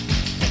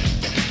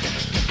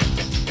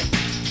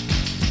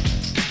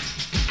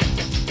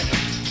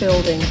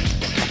 Building.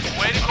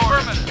 Waiting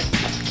affirmative.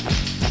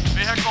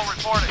 Vehicle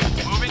reporting.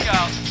 Moving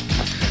out.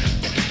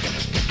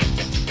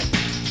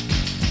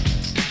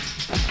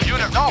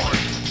 Unit forward.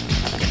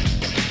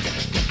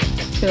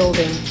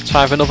 Building.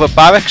 Time for another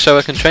barrack so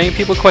I can train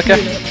people quicker.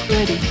 Unit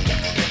ready.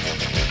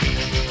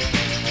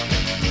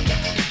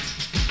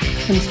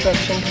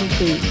 Construction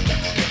complete.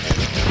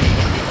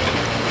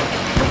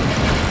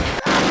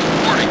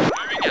 Reporting.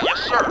 Moving out. Yes,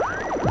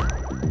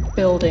 sir.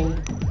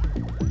 Building.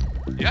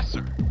 Yes,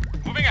 sir.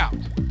 Moving out.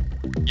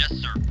 Yes,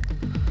 sir.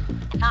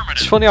 It's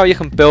Affirmative. funny how you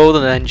can build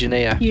an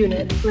engineer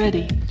Unit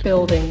ready.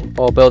 Building.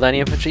 or build any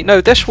infantry.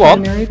 No, this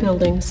one. Primary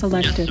building Yes,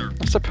 selected. sir.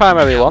 That's the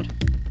primary one.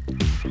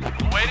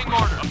 Awaiting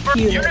order.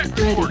 Unit Unit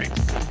ready. reporting.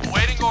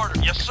 Awaiting order.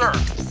 Yes, sir.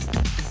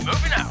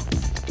 Moving out.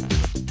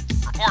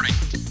 Reporting.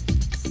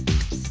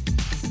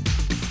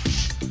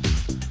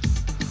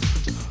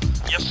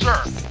 Yes,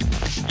 sir.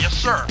 Yes,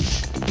 sir.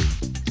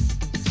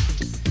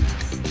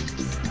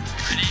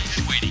 Ready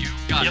and waiting. You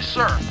got yes,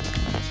 sir.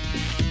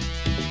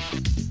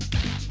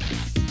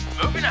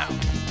 Moving out.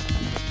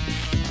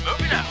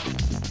 Moving out.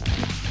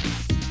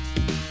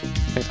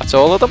 I think that's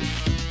all of them.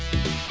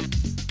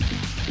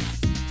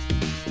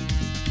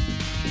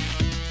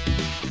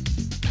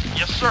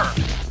 Yes, sir.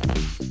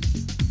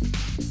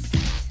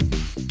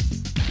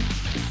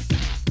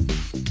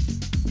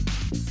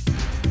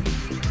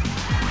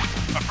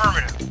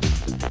 Affirmative.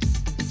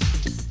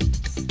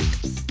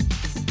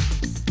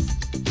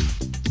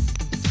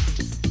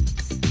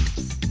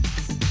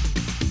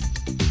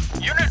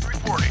 Unit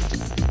reporting.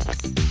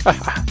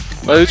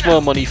 Loads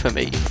more money for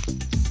me.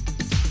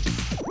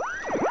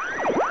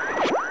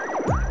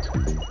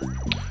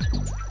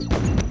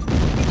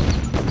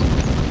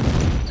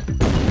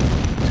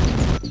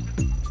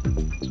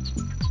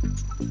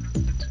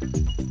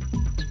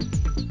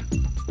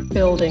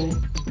 Building.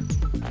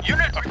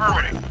 Unit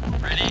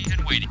affirmative. Ready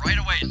and waiting. Right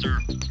away, sir.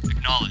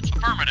 Acknowledge.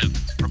 Affirmative.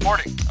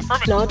 Reporting.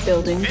 Affirmative. Not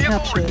building Vehicle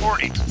captured.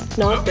 reporting.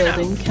 Not Moving out.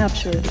 building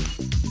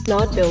captured.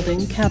 Not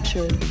building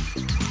captured.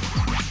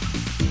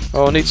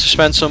 Oh, I need to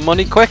spend some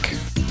money quick.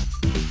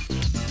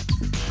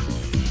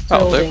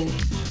 That'll do. Building.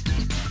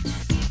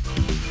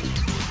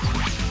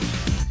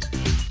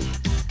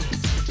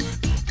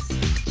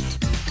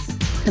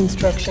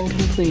 Construction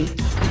complete.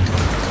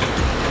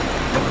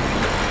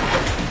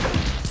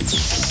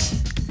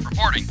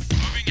 Reporting.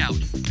 Moving out.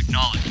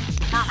 Acknowledge.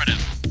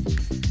 Affirmative.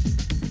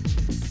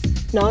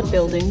 Not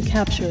building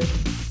captured.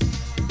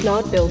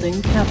 Not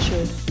building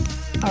captured.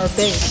 Our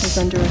base is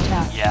under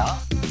attack. Yeah?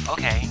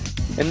 Okay.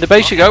 In the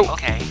base you go.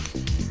 Okay.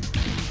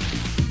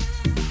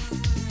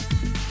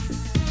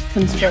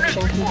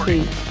 Construction Unit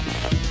reporting.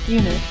 complete.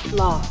 Unit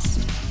lost.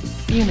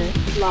 Unit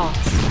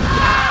lost.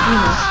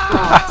 Unit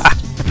lost.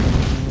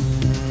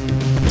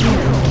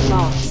 Unit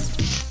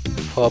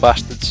lost. Poor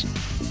bastards.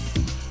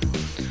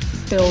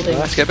 Building.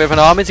 Let's get a bit of an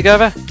army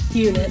together.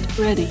 Unit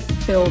ready.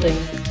 Building.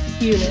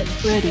 Unit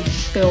ready.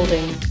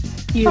 Building.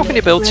 Unit How can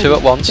you build two ready.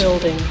 at once?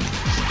 Building.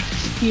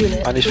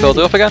 Unit And he's filled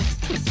it ready. up again.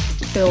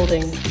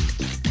 Building.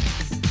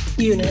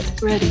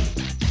 Unit ready.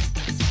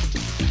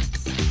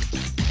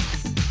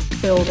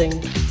 Building.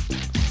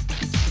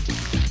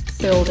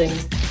 Building.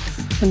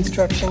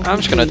 Construction I'm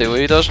just gonna do what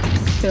he does.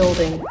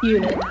 Building.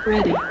 Unit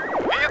ready.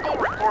 Vehicle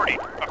reporting.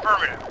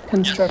 Affirmative.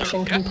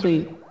 Construction Yes, sir. Yes,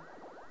 sir. complete.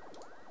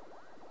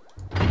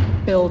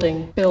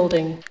 Building.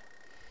 Building.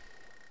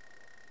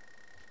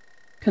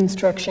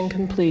 Construction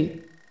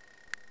complete.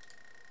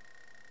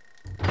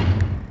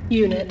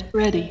 Unit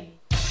ready.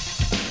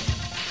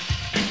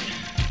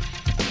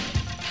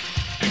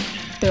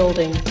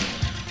 Building.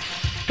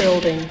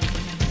 Building.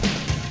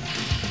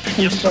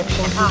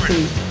 Construction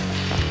complete.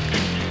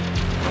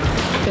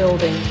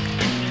 Building.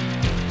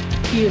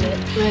 Unit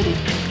ready.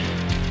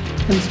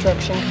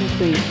 Construction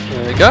complete.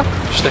 There we go.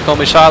 Stick all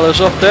my silos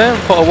up there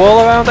and put a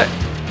wall around it.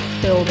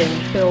 Building.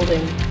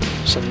 Building.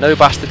 So no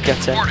bastard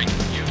gets in. Reporting.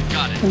 You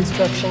got it.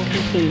 Construction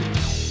complete.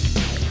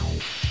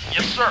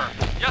 Yes, sir.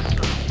 Yes,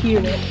 sir.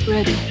 Unit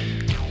ready.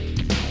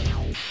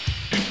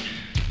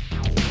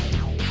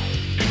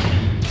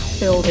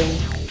 Building.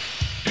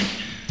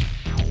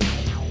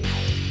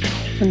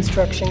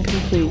 Construction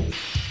complete.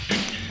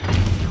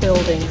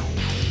 Building.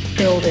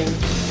 Building.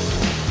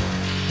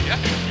 Yes,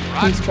 sir.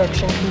 Right.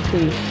 Construction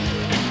complete.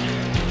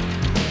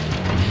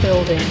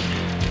 Building.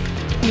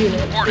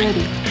 Unit Reporting.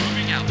 ready.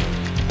 Moving out.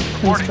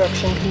 Reporting.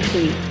 Construction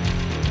complete.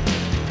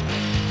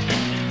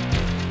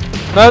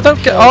 No,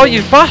 don't get. Oh,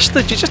 you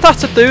bastard! You just had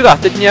to do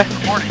that, didn't you?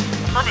 Reporting.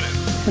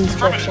 Affirmative.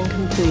 Construction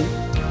complete.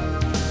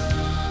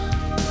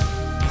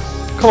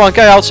 Come on,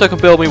 get out so I can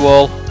build my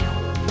wall.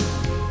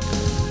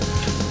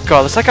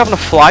 God, it's like having a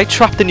fly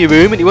trapped in your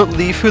room and you won't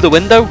leave through the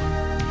window.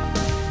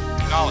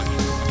 Acknowledge. You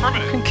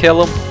Affirmative. can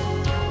kill him.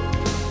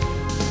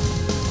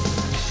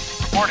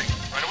 Reporting.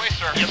 Right away,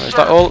 sir. Yes, Is sir.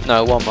 that all?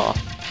 No, one more.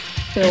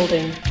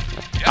 Building.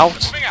 Yes, Out.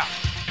 moving out.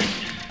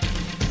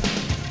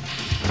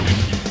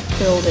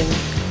 Building.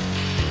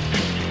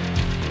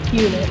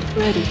 Unit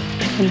ready.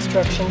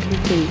 Construction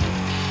complete.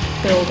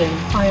 Building.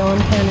 Ion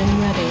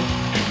cannon ready.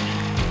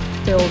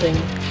 Building.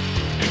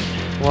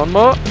 One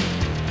more.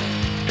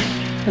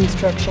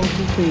 Construction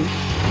complete.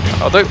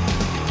 I'll do.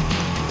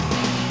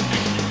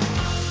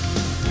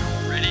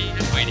 Ready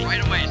and waiting.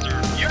 Right away,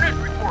 sir. Unit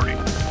reporting.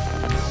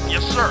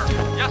 Yes, sir.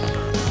 Yes, sir.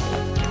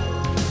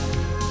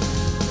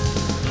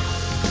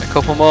 A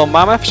couple more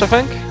mammoths, I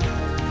think.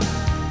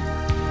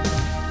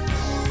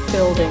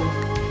 Building.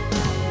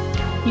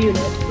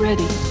 Unit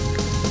ready.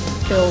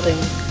 Building.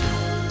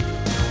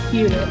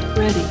 Unit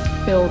ready.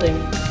 Building.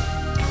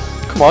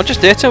 Come on,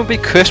 just do it and it'll be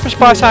Christmas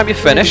by the time you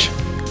finish.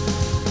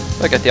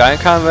 I'll get the iron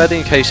can ready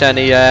in case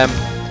any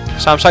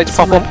SAM sites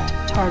pop up.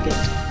 Select target.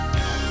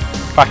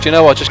 In fact, you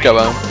know what? Just go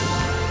home.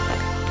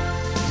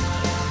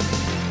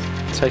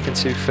 Taking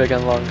too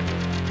friggin' long.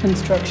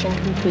 Construction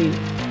complete.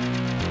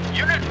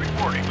 Unit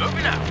reporting.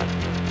 Moving out.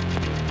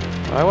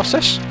 Alright, what's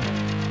this?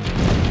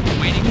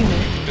 Waiting.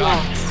 Unit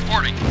Got it. lost.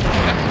 Reporting.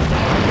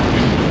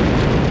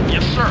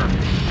 Yes, sir.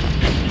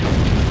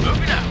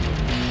 Moving out.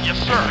 Yes,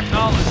 sir.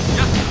 Acknowledged.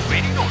 Yes, sir.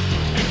 Waiting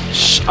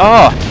orders.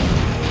 Ah!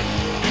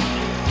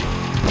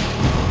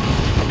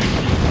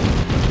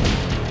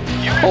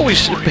 Unit Oh, we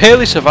reporting.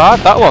 barely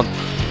survived that one.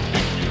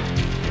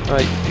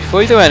 Right,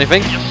 before you do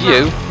anything, Yes,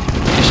 sir. you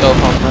put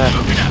yourself on there.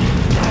 Moving out.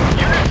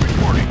 Unit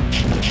reporting.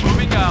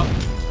 Moving out.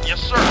 Yes,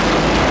 sir.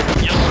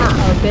 Yes, sir.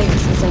 Our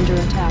base is under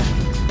attack.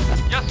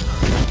 Yes, sir.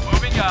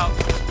 Moving out.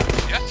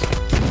 Yes, sir.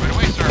 Right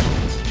away, sir.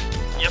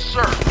 Yes,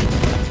 sir.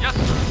 Yes,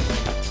 sir.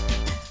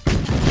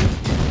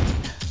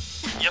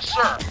 Yes,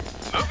 sir.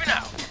 Moving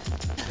out.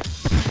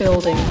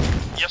 Building.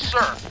 Yes,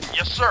 sir.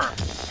 Yes, sir.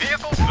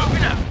 Vehicle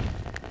moving out.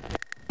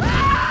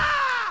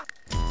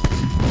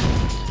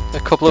 A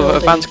couple of Building.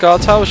 advanced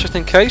guard towers just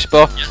in case,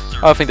 but Yes, sir. I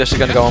don't think this is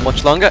going to go on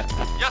much longer.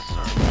 Yes,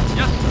 sir.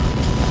 Yes, sir.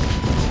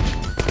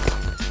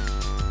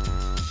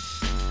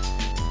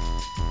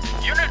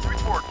 Unit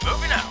report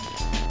moving out.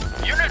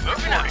 Unit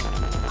moving out.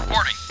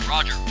 Reporting.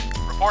 Roger.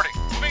 Reporting.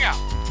 Moving out.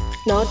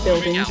 Not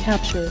building out.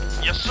 captured.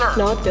 Yes, sir.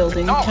 Not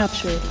building No.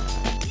 captured.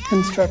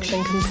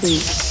 Construction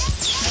complete.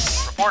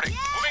 Reporting.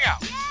 Moving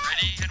out.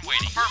 Ready and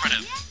waiting.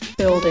 Affirmative.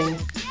 Building.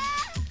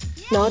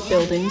 Not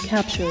building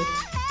captured.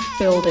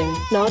 Building.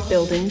 Not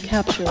building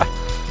captured.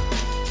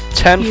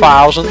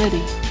 10,000. Unit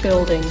ready.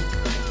 Building.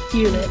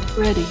 Unit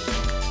ready.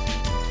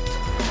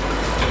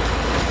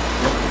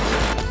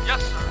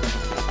 Yes,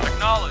 sir.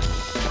 Acknowledged.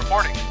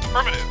 Reporting.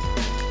 Affirmative.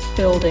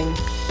 Building.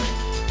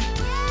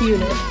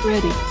 Unit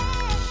ready.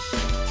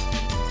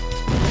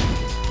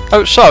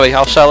 Oh, sorry,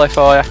 I'll sell it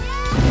for you.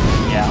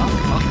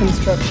 Yeah.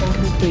 Construction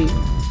complete.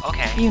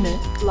 Okay. Unit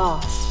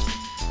lost.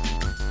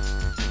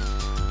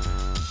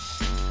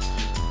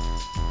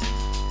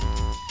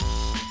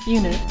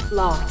 Unit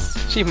lost.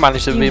 So you've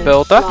managed to Unit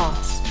rebuild that.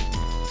 Lost.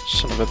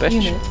 Son of a bitch.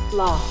 Unit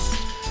lost.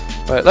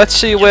 Right, let's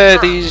see where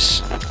sir. these.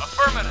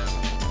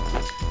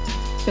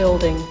 Affirmative.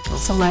 Building.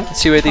 Select.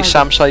 Let's see where these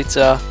target. SAM sites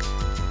are.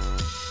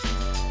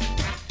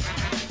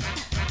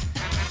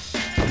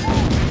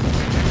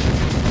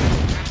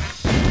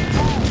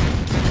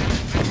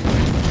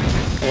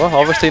 Well,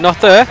 obviously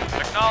not there. How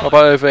Acknowledged.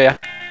 about over here?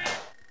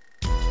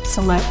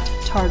 Select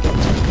target.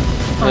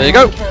 There you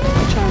go. Ion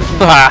cannon charging.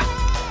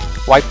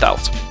 Haha! Wiped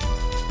out.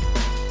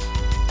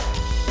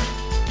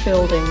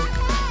 Building.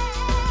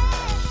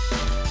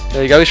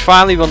 There you go, he's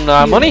finally running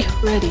out of money.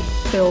 Unit ready.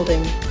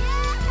 Building.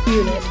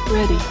 Unit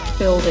ready.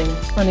 Building.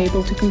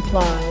 Unable to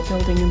comply.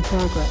 Building in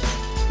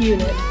progress.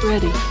 Unit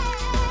ready.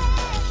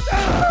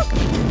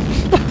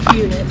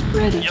 Unit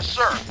ready. Yes,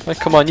 sir. Right,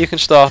 come on, you can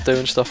start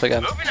doing stuff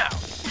again. Moving out.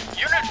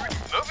 Unit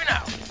moving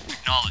out.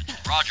 Acknowledged.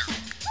 Roger.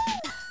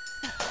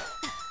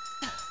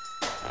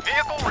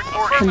 Vehicle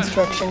reporting.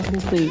 Construction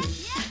complete.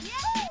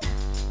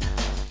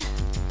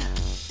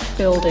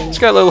 Building. Let's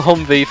get a little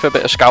Humvee for a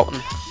bit of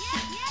scouting.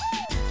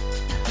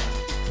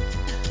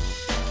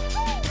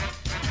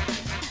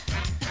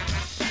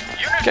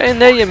 Unit Get in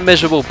there, you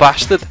miserable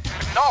bastard.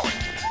 acknowledged.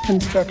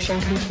 Construction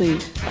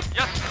complete.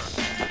 Yes,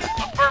 sir.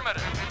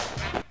 Affirmative.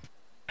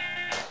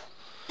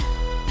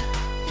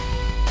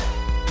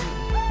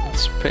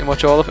 That's pretty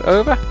much all of it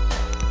over.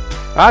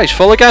 Ah, he's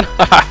full again.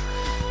 Haha.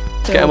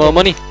 Let's get him more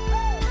money.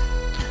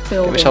 Get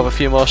Building. myself a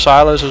few more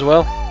silos as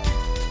well.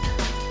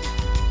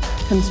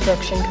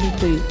 Construction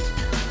complete.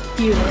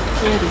 Unit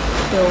ready.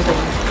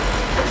 Building.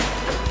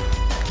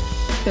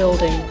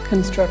 Building.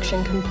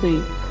 Construction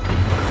complete.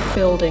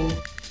 Building.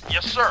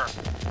 Yes, sir.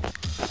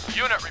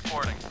 Unit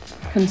reporting.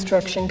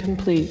 Construction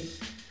complete.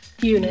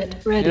 Unit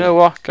ready. You know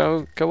what?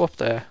 Go up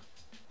there.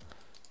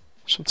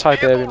 Some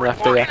Tiberian Vehicle left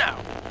reporting here. now.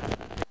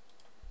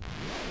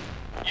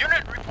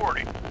 Unit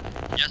reporting.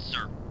 Yes,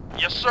 sir.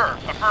 Yes, sir.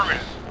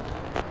 Affirmative.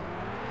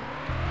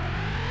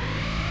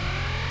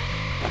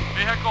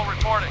 Vehicle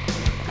reporting.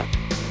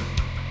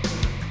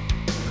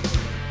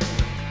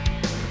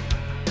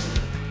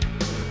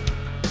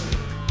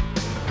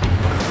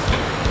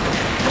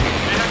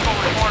 Vehicle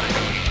reporting.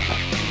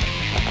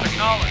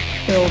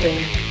 Building.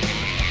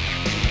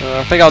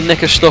 I think I'll nick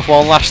his stuff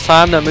one last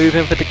time, then move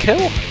in for the kill.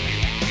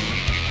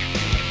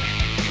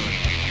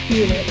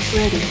 Unit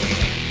ready.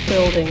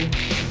 Building.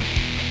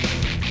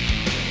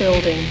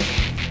 Building.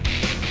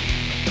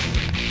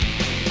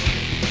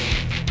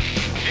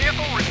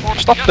 Vehicle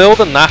reporting. Stop Yes,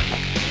 building that.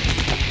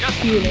 Yes,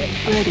 sir. Unit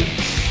ready.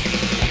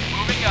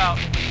 Moving out.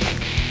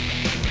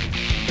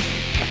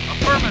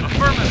 Affirmative.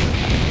 Affirmative.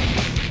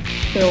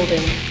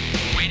 Building.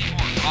 Waiting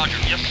order. Roger.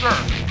 Yes, sir.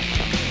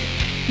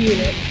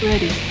 Unit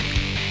ready.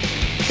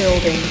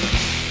 Building.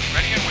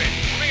 Ready and waiting.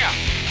 Moving out.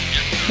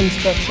 Yes, sir.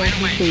 Construction Right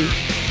away, complete. sir.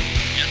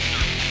 Yes,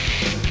 sir.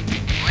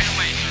 Right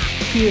away, sir.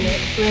 Unit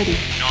ready.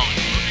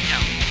 Knowledge. Moving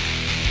out.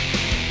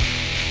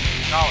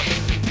 Knowledge.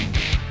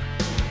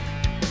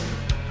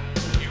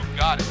 You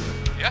got it.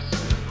 Yes,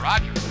 sir.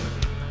 Roger.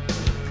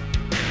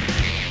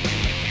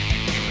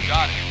 You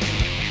got it.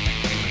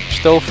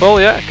 Still full,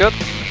 yeah, good.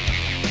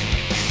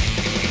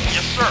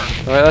 Yes, sir.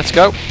 Alright, let's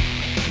go.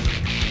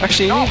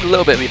 Actually, you need a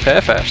little bit of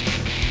repair first.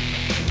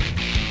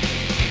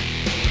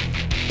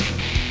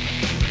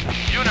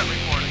 Unit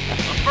reporting.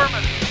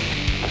 Affirmative.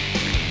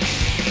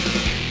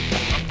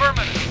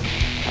 Affirmative.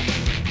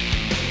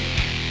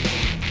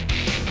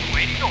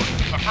 Waiting order.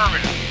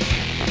 Affirmative.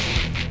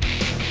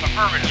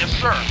 Affirmative. Yes,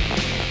 sir.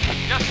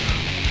 Yes, sir.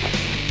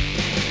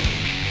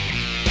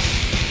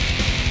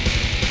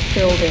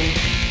 Building.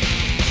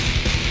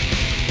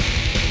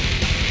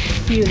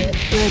 Unit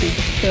ready.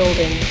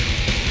 Building.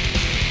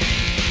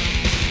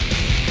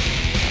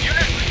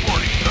 Unit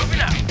reporting.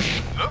 Moving out.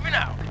 Moving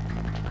out.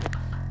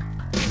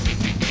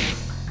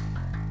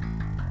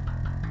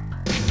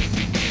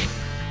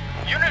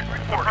 Unit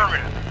reporting.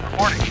 Affirmative.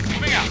 Reporting.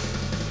 Moving out.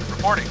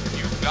 Reporting.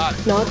 You got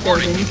it. Not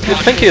Reporting. building You'd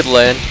captured. think he'd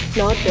learn.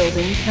 Not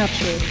building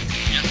captured.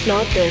 Yes, sir.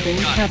 Not building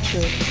You got it.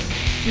 captured.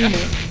 Unit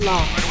Right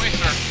lost. away,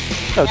 sir.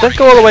 No, don't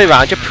go all the way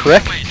around, you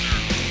prick. Right away,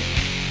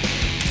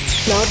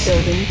 sir. Not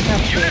building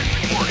captured. Unit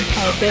reporting.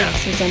 Our Moving out.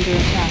 base is under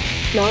attack.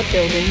 Not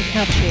building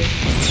captured.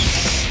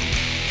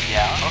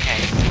 Yeah, okay.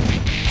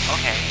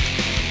 Okay.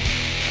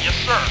 Yes,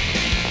 sir.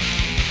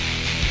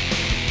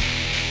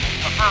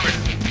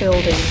 Affirmative.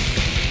 Building.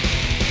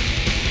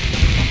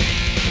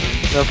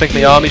 I don't think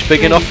my army's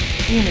big enough.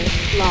 Unit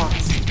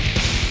lost.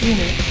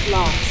 Unit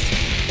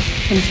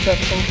lost.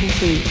 Construction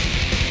complete.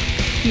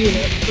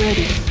 Unit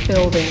ready.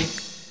 Building.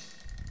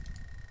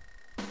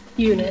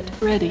 Unit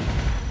ready.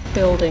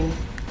 Building.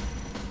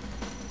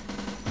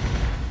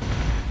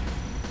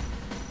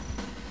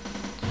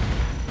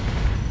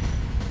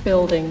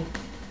 Building.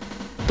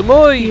 The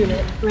more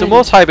Unit the ready.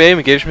 more type aim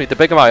he gives me, the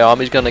bigger my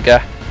army's gonna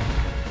get.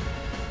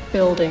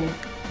 Building.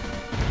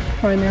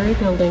 Primary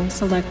building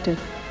selected.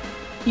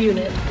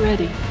 Unit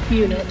ready.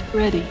 Unit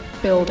ready.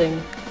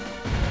 Building.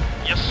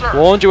 Yes, sir.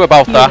 Warned you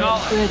about Unit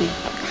that. ready.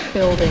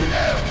 Building.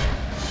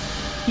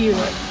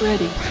 Unit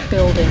ready.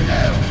 Building.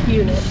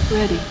 Unit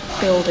ready.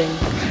 Building.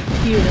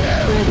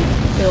 Unit ready.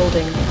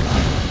 Building.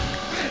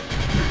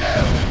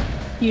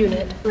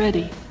 Unit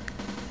ready.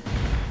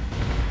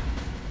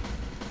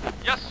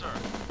 Yes, sir.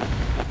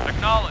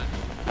 Acknowledge.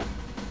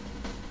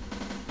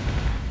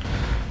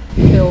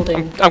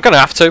 Building. I'm gonna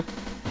have to.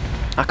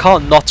 I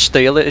can't not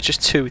steal it. It's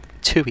just too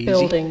easy.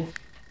 Building.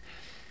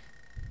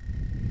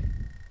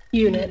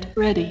 Unit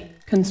ready.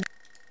 Yes,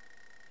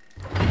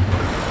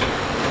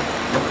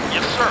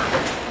 sir.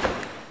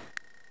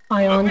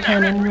 Ion Moving out.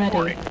 cannon ready.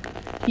 Reporting.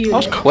 Unit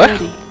was quick.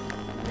 ready.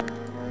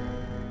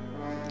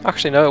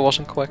 Actually, no, it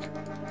wasn't quick.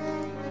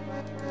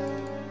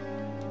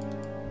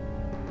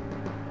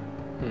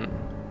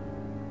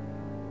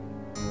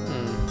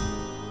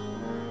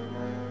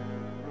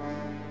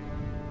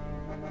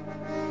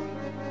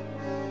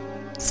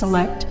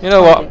 Select. You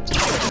know what?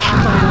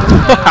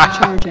 Ion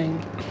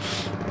charging.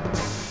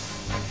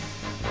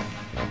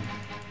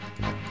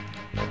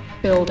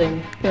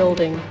 Building.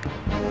 Building.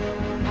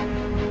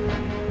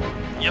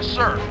 Yes,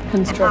 sir.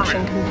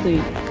 Construction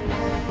Affirmative.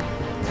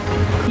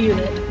 complete.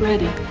 Unit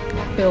ready.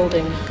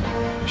 Building.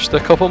 Just a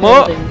couple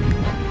more. Building.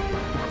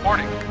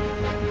 Reporting.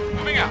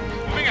 Moving out.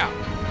 Moving out.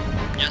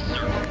 Yes,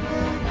 sir.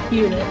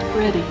 Unit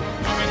ready.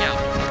 Moving out.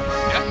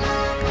 Yes, sir.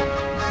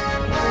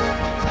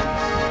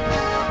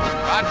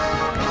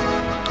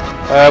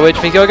 Roger. Where do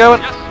you think you're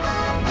going? Yes, sir.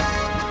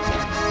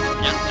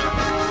 Yes, sir.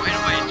 Right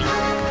away, sir.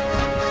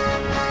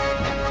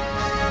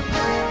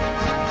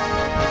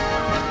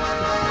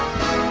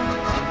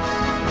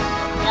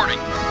 Reporting.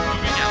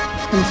 Moving out.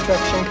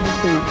 Construction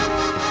complete.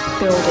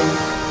 Building.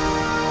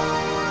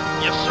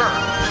 Yes, sir.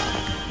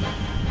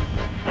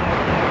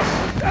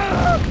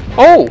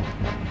 Oh!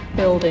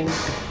 Building.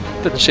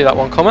 Didn't see that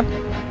one coming.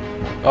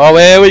 Oh,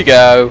 here we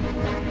go.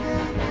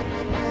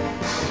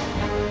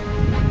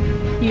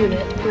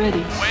 Unit ready.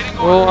 Waiting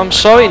Well, order. I'm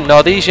sorry,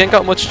 Noddies, you ain't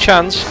got much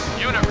chance.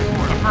 Unit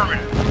report.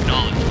 Affirmative.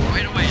 Acknowledge.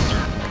 Right away, sir.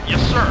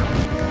 Yes, sir.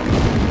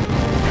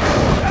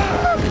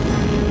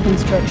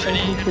 Construction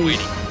Ready and complete.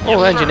 waiting.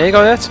 Oh, Yes, engineer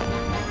got it. sir.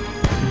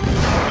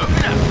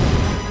 Moving out.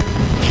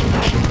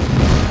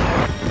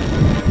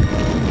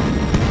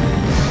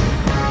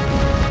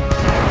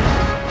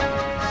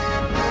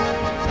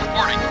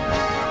 Reporting.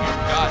 You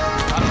got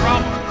it. Not a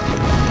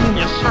problem.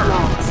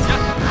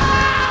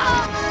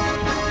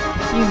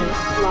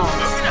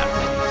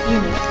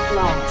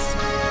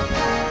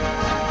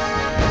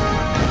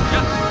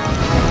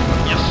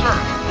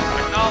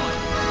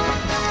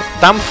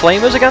 damn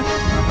flamers again?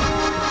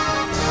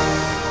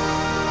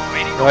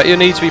 Waiting Right, you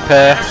need to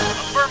repair.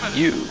 Affirmative.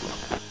 You.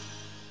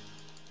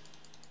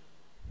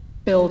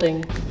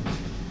 Building.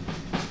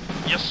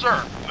 Yes,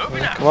 sir.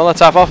 Moving out. Come on, let's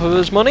have off of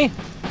his money.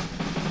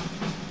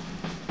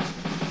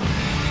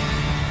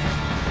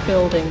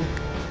 Building.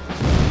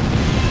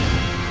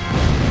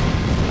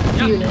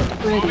 Yes, Unit sir.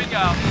 ready. Moving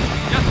out.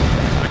 Yes,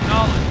 sir.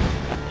 Acknowledged.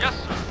 Yes,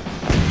 sir.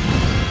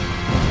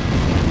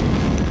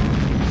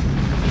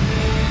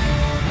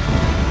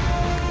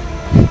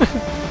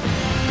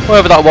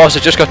 Whoever that was,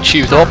 it just got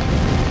chewed up.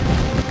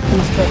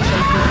 Construction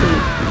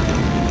complete.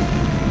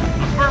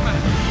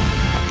 Affirmative.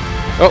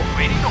 Oh,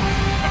 Waiting orders.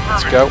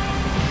 let's Affirmative. go.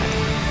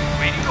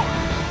 Waiting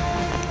orders.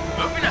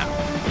 Moving out.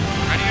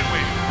 Ready and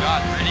waiting.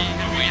 God, ready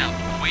and moving out.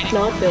 Waiting.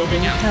 Not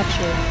building Moving out.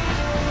 captured.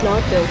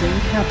 Not building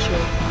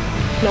captured.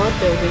 Not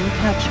building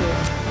captured.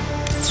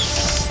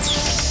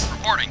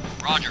 Reporting.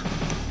 Roger.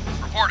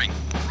 Reporting.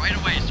 Right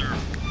away, sir.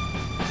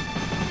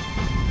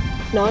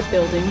 Not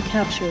building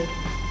captured.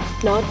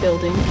 Not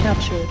building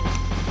captured.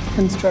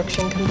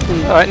 Construction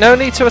complete. Alright, no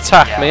need to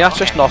attack Yeah, me, that's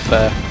just okay. not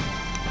fair.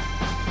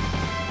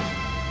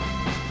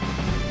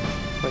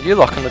 Well, you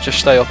lot can just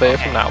stay up here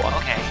from now on.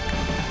 Okay.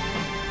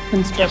 Yes,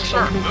 Construction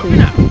sir. complete.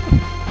 Moving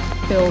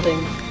out.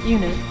 Building.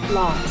 Unit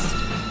lost.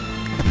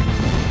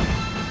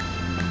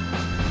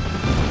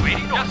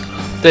 Waiting. Yes,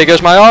 sir. There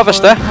goes my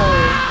harvester.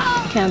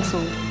 Power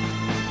cancelled.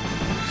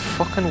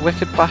 Fucking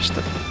wicked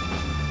bastard.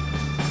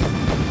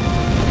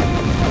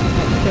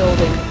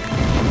 Building.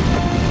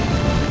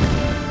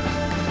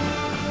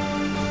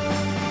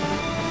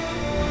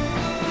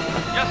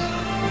 Yes,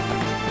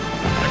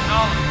 sir.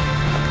 Acknowledged.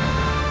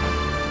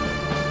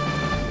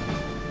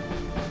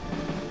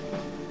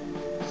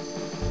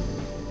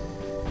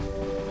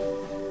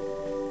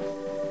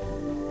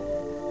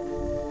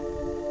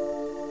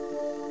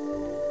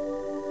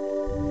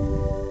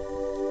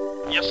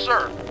 Yes,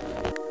 sir.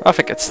 I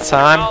think it's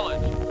time.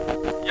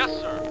 Acknowledged. Yes,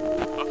 sir.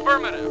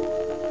 Affirmative.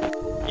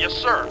 Yes,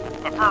 sir.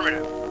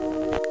 Affirmative.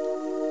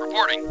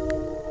 Reporting.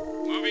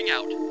 Moving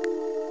out.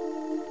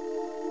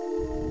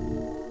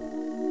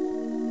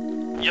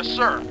 Yes,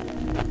 sir.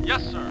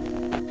 Yes, sir.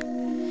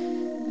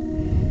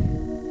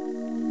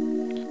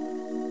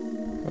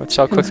 Let's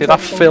see how quickly that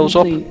Construction fills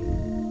up. complete.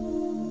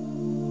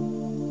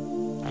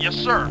 Yes,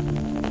 sir.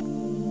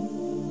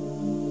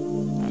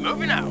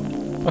 Moving out.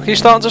 Look, he's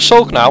starting to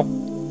sulk now.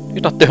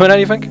 He's not doing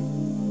anything.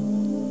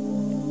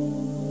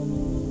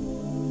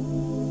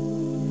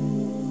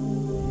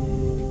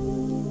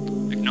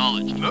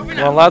 Acknowledged. Moving Come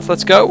on, out. lads,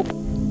 let's go.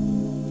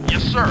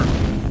 Yes, sir.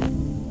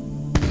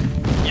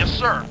 Yes,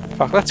 sir. In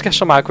fact, let's get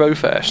some aggro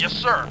first. Yes,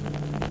 sir.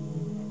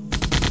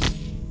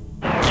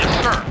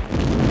 Yes, sir.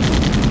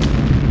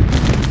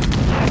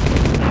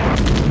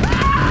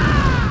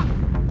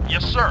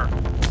 Yes, sir.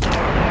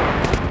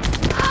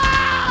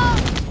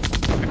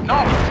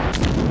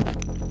 Acknowledged.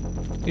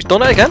 He's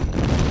done it again.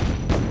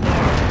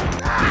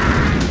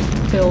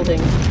 Building.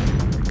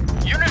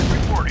 Unit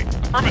reporting.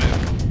 Affirmative.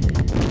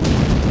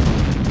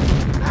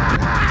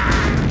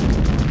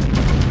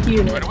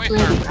 Unit Right away,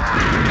 ready. sir. Yes,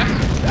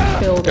 sir.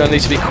 Building. Gonna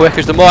need to be quick,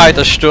 because the more I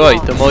destroy,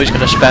 the more he's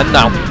gonna spend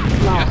now.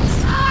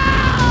 Lost.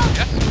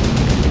 Yes.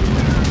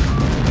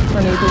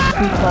 Unable to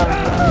comply.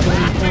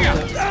 Building in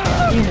progress.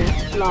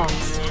 Unit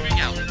lost. Moving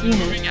out.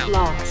 Moving Unit out.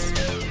 lost.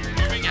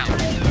 Moving out.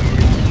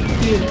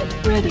 Unit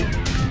ready.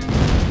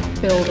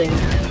 Building.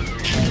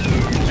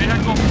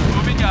 Vehicle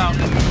moving out.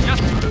 Yes,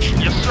 sir.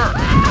 Yes, sir.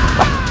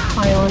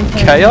 Ion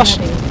cannon Chaos?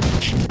 ready.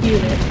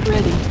 Unit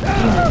ready.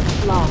 Unit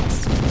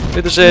lost.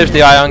 Who deserves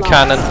the ion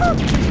cannon?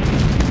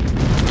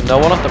 No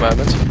one at the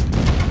moment.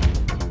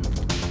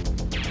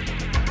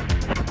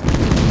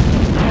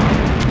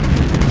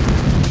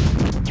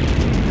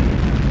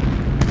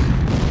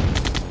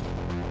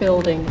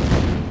 Building.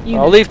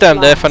 I'll leave them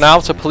there for now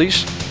to police.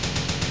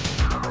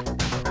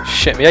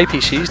 Shit, my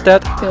APC's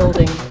dead.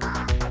 Building.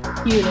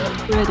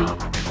 Unit ready.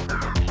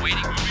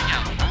 Waiting. Moving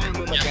out.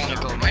 Yes, sir.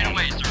 Right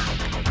away, sir.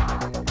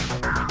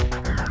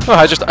 Oh,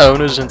 I just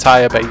own his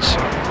entire base.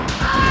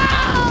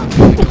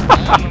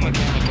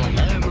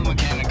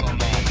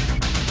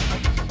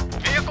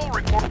 Vehicle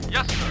report.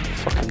 Yes, sir.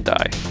 Fucking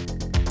die.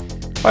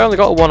 I only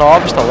got one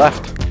harvester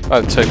left.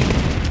 Oh, two.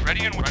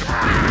 Ready and ready.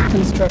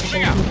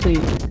 Construction complete.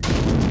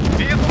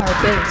 Vehicle. Our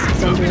base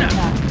is under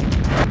attack.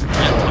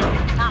 Yes, sir.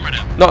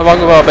 Affirmative. Nothing wrong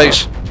with our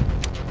base.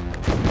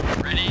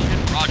 Ready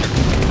and roger.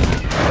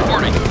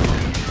 Reporting.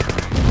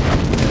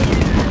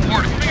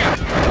 Reporting. Moving out.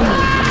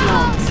 Unit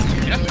lost.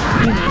 Yes, sir.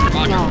 Unit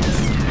Roger. lost.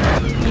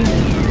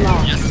 Unit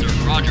lost. Yes, sir.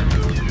 Roger.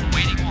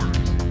 Waiting orders.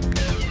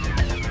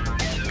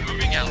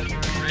 Moving out.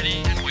 Ready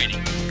and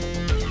waiting.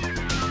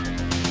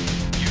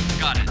 You've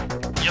got it.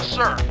 Yes,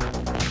 sir.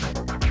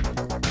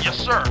 Yes,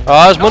 sir.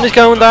 Oh, his money's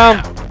going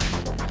down.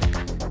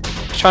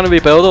 He's trying to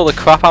rebuild all the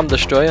crap I'm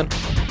destroying.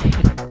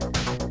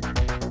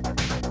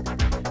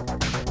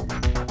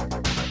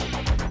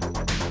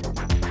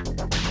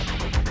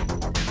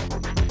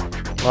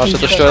 I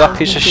should destroy that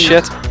piece of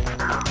shit.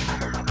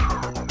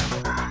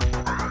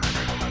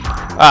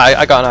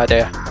 I got an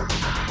idea.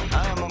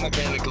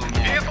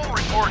 Vehicle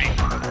reporting.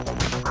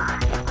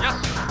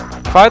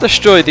 If I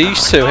destroy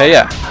these two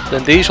here,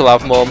 then these will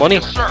have more money.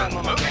 Yes, sir.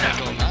 Moving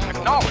out.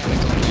 Acknowledged.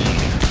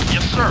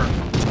 Yes, sir.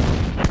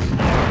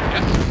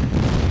 Yes, sir.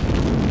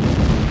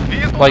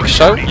 Vehicle Like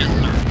so. returning. Yes,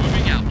 sir.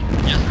 Moving out.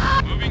 Yes,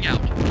 sir. Moving out.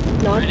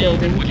 Not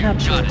building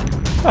captured.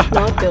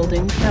 Not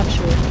building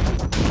captured.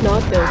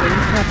 Not building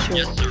captured.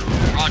 Yes, sir.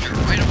 Roger.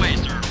 Right away,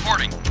 sir.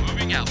 Reporting.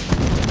 Moving out.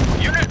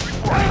 Unit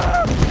reporting.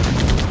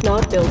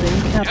 Not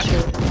building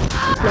captured.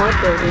 Not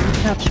building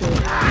captured.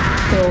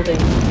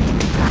 Building.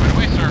 Right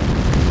away, sir.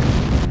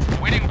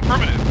 Waiting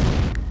affirmative.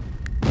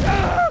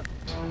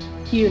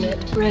 Unit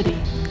ready.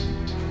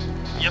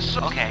 Yes,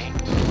 sir. Okay.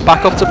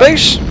 Back up to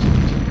base.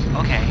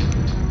 Okay.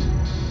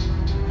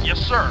 Yes,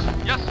 sir.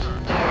 Yes, sir.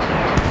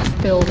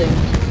 Building.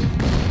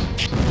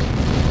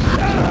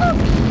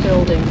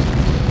 Building.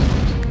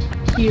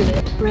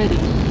 Unit ready.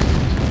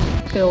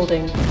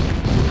 Building.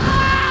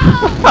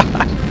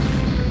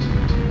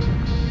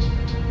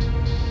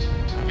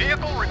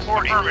 Vehicle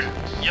reporting. Affirmative.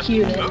 Yes, sir.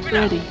 Unit Moving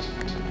ready.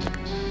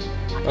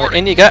 out. Right,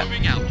 in you get.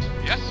 Moving out.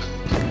 Yes, sir.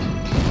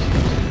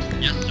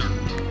 Yes, sir.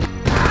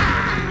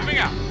 Moving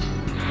out.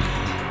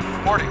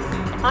 Reporting.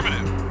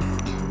 Affirmative.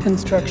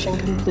 Construction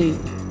complete.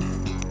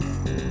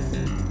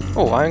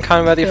 Oh, Iron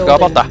Cannon ready.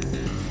 Forgot about that. Building.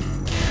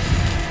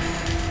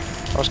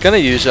 I was going to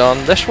use it on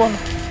this one.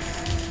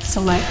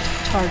 Select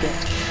target.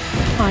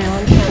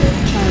 Ion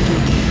cannon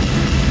charging.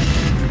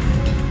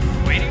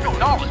 Waiting to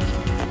knowledge.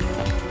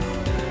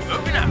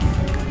 Moving out.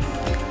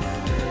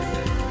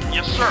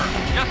 Yes, sir.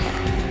 Yes, sir.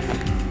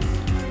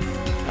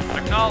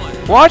 Acknowledge.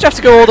 Why'd you have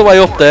to go all the way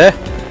up there?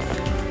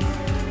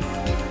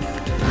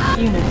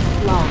 Unit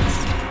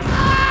lost.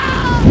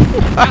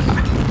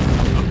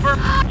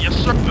 Affirmative. Yes,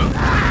 sir.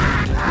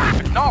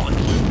 Acknowledge.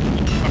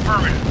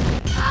 Affirmative.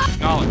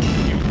 Acknowledge.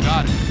 You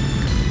got it.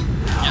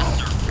 Yes,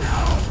 sir.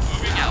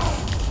 Moving out.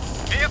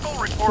 Vehicle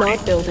reporting.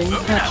 Not building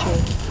Moving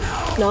captured.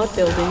 Not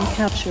building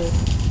captured.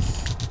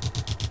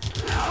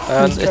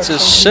 And it's Construction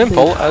as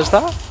simple as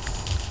that.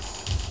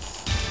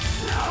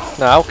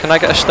 Now, can I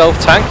get a stealth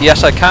tank?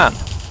 Yes, I can.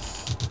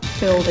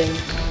 Building.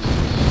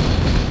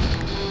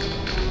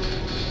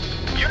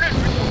 Unit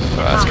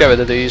Right, let's get rid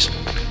of these.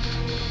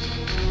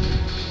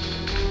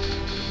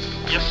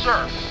 Yes,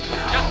 sir.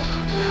 Yes, sir.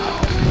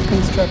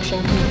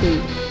 Construction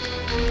complete.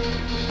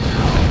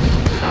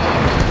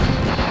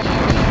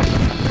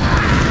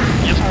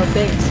 Yes, Our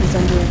base is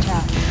under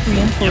attack.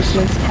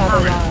 Reinforcements have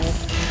arrived.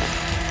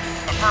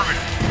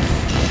 affirmative.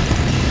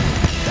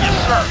 Yes,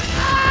 sir.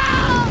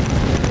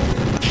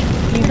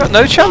 You got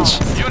no chance.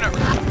 Unit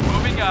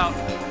moving out.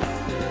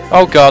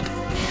 Oh god.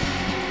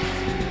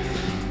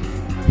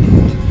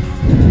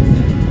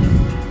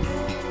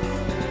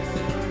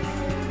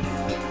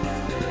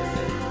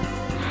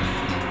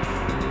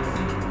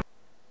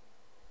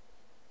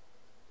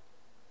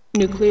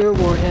 Nuclear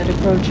warhead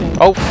approaching.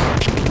 Oh.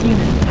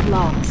 Unit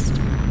lost.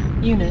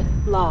 Unit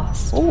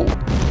lost. Ooh.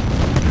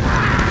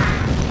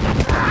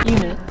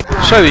 Unit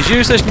lost. So he's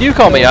used this nuke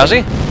on me, has he?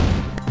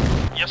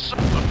 Yes, sir.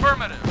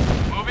 Affirmative.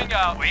 Moving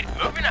out. Wait,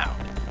 moving out.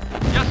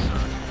 Yes,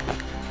 sir.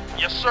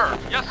 Yes, sir.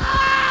 Yes,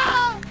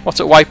 sir. What's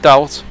it wiped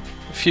out?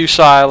 A few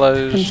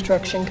silos.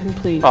 Construction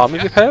complete. Army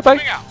Yes, repair bay.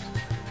 moving out.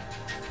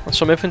 And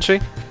some infantry.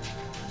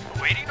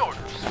 Awaiting orders.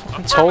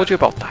 I told you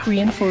about that.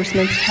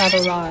 Reinforcements have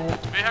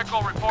arrived.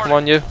 Vehicle reporting. Come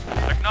on, you.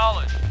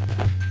 Acknowledge.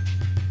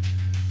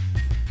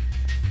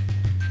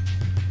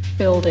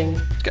 Building.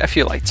 Get a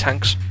few light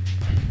tanks.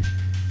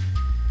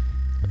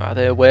 Ah,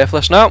 they're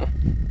worthless now.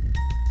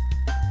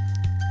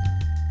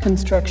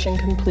 Construction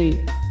complete.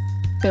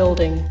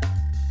 Building.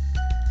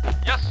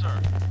 Yes, sir.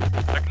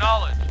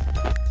 Acknowledge.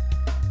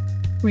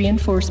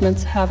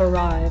 Reinforcements have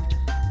arrived.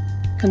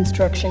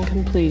 Construction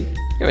complete.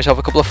 Give myself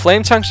a couple of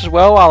flame tanks as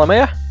well while I'm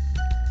here.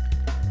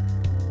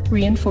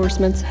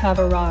 Reinforcements have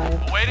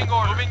arrived. Awaiting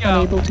order. Moving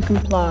out. Unable to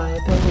comply.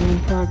 Building in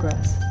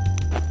progress.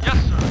 Yes,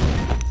 sir.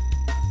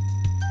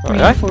 Alright.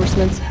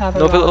 Reinforcements have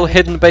Another little arrived.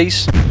 hidden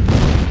base.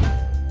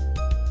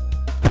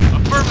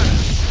 Affirmative.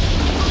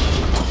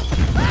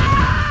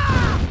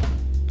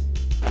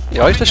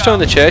 You always destroying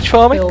the church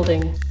for me?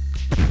 Building.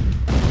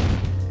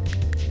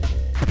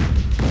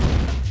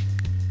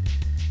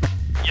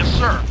 Yes,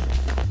 sir.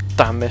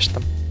 Damn, missed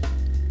them.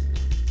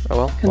 Oh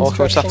well, walk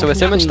first Construction after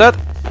with him complete. instead.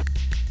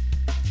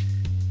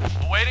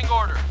 Awaiting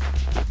orders.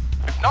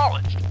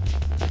 Acknowledged.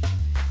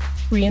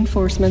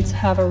 Reinforcements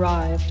have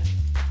arrived.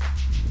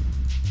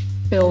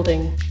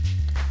 Building.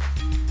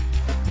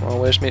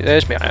 Well, there's me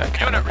iron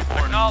cannon. Unit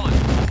report. Acknowledged.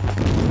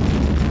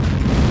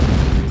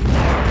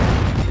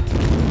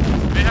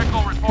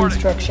 Vehicle reporting.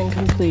 Construction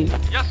complete.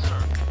 Yes, sir.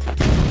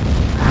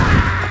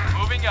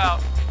 Moving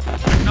out.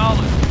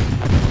 Acknowledged.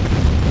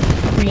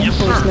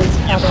 Reinforcements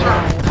Yes, have sir.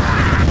 arrived.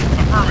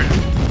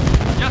 Affirmative.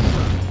 Yes,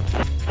 sir.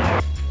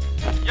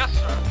 Yes,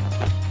 sir.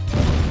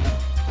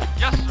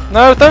 Yes, sir.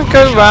 No, don't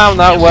go round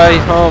that way.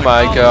 Oh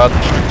my god.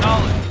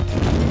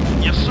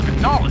 Acknowledged. Yes, sir.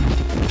 Acknowledged.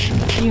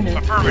 Unit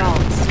Affirmative.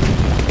 lost.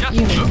 Yes,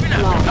 Unit moving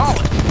out. lost.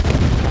 Acknowledged.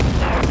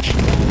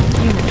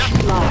 Unit Yes.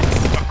 lost. See,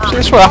 Affirmative.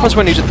 this is what happens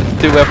when you just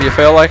do whatever you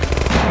feel like.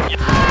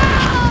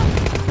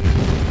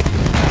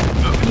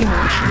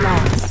 Unit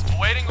lost.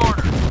 Awaiting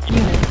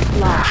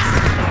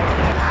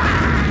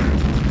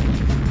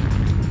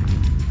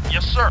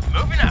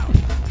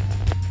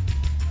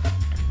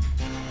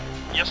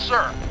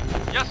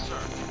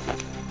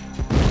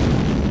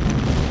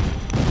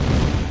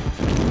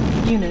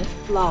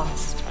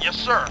lost. Yes,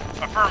 sir.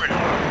 Affirmative.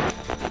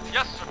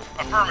 Yes, sir.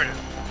 Affirmative.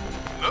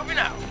 Moving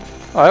out.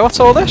 Alright, what's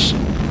all this?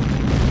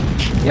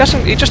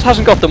 He just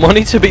hasn't got the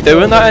money to be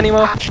doing that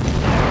anymore.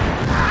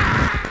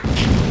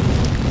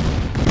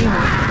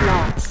 Unit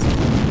lost.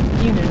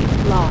 Unit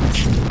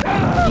lost.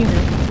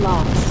 Unit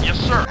lost. Yes,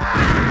 sir.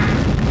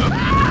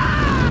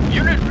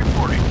 Unit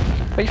reporting.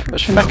 Away from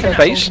his fucking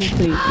base.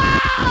 Complete.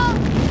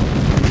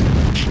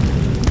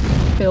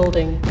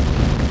 Building.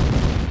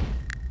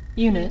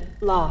 Unit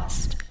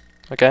lost.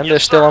 Again, they're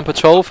still on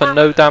patrol for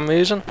no damn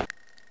reason.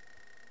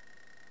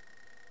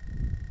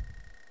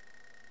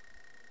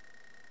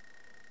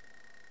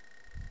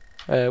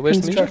 Where's the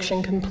music?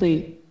 Construction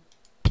complete.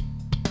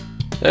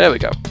 There we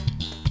go.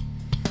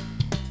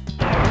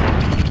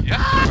 Yes,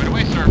 right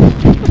away, sir.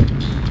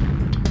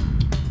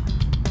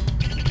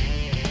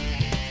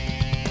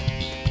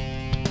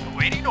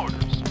 Awaiting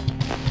orders.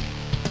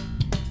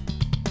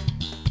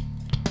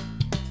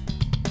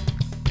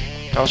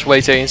 I was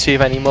waiting to see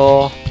if any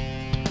more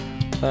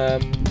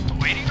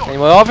Awaiting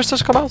orders.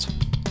 officers come out.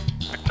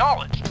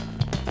 Acknowledged.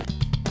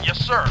 Yes,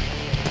 sir.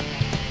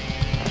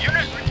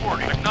 Unit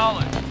reporting.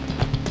 Acknowledged.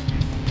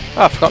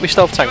 Oh, I forgot my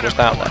stealth tank was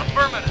down there.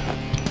 Affirmative.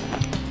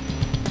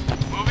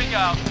 Moving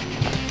out.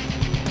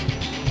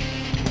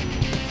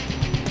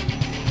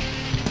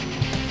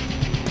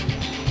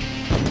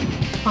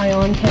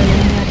 Ion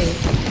cannon ready.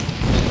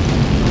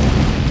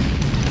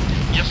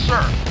 Yes,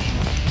 sir.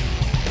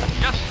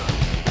 Yes,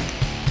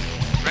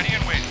 sir. Ready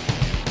and waiting.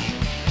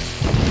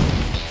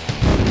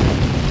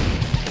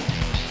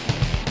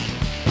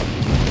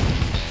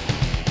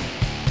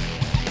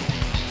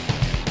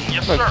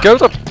 Yes, No, sir. go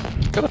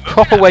the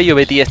proper way, you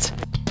idiot.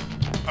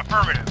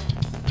 Affirmative.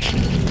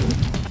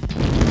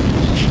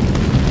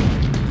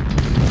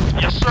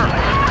 Yes, sir.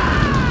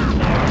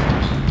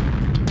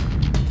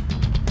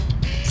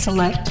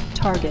 Select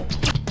target.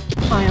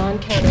 Ion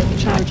cannon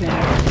charging.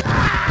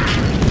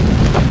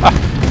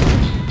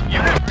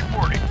 Unit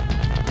reporting.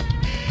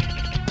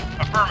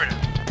 Affirmative.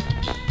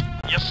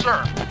 Yes,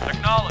 sir.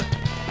 Acknowledged.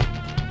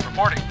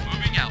 Reporting.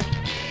 Moving out.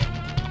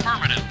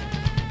 Affirmative.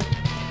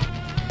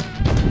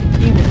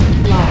 Unit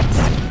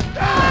lost.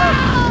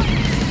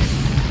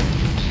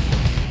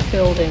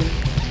 Building.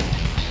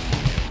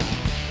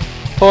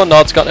 Poor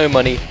Nod's got no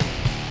money.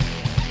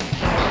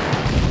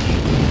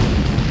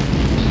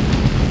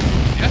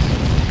 Yes.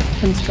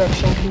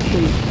 Construction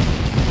complete.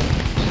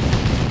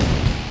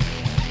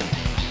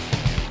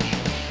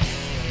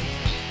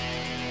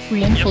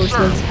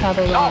 Reinforcements have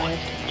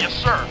Acknowledged. arrived. Yes,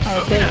 sir. Our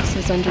Moving out. base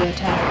is under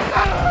attack.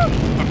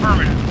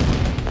 Affirmative.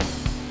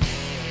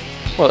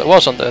 Well, it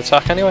was under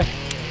attack anyway.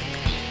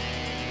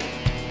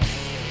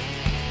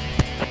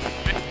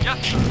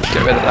 Yes, sir.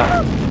 Get rid of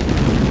that.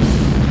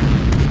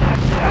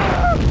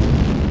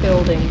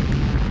 Building.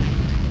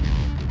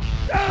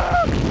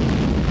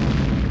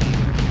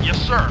 Yes,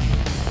 sir.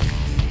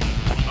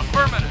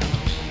 Affirmative.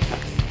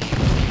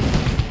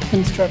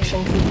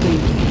 Construction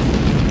complete.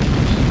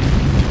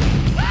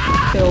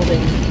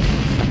 Building.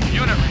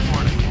 Unit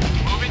reporting.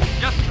 Moving.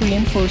 Yes, sir.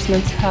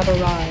 Reinforcements have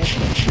arrived.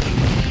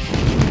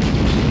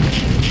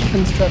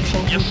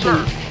 Construction Yes, sir.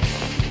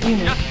 complete.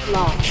 Unit Yes, sir.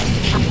 lost.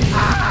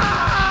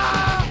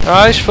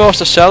 Ah, he's forced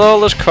to sell all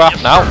this crap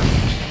Yes, now. sir.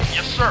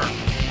 Yes, sir.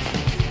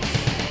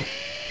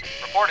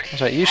 Reporting.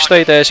 So you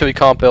stay there so we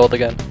can't build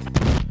again.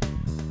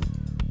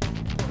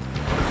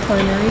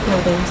 Primary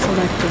building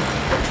selected.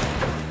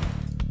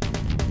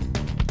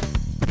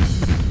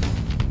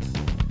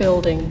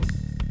 Building.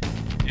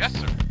 Yes,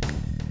 sir.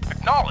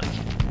 Acknowledged.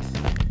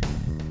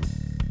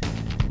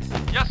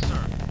 Yes,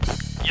 sir.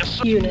 Yes,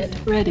 sir. Unit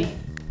ready.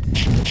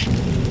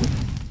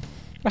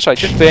 That's right,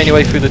 just burn your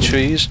way through the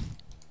trees.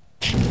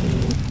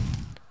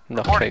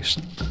 Nutcase.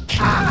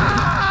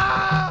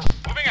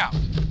 Moving out.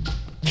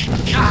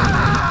 Yes, sir.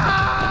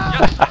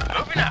 Yes, sir.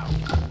 Moving out.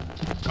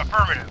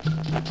 Affirmative.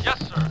 Yes,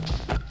 sir.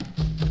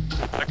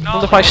 I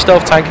wonder if my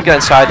stealth tank can get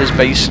inside his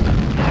base.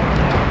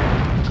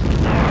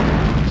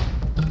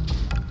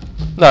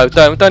 No,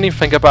 don't even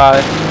think about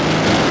it.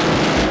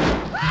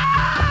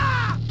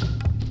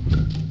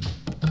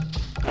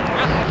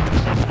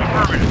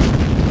 Affirmative.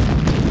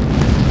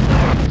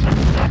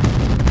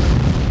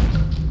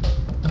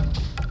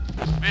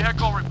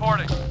 Vehicle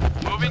reporting.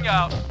 Moving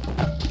out.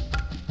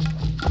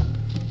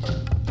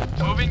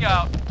 Moving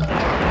out. Moving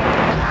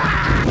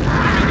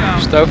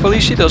out. Stealthily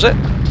she does it.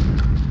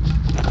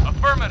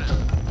 Affirmative.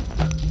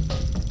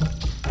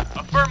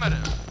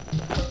 Affirmative.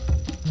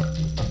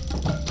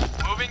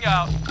 Moving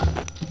out.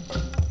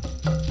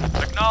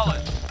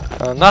 Acknowledged.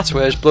 And that's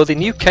where his bloody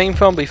nuke came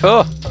from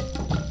before.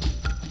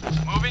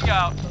 Moving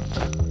out.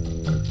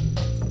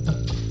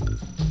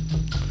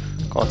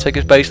 Go on, take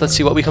his base, let's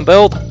see what we can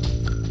build.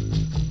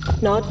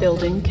 Not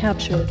building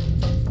captured.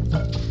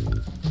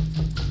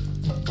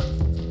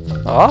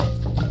 Ah?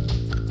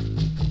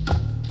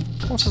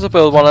 Wants us to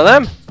build one of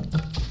them.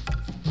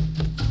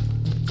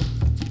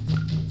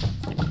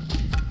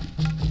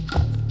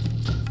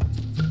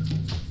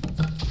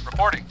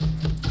 Reporting.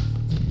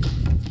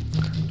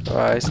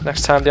 Right,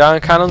 next time the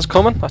iron cannon's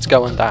coming, that's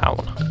going down.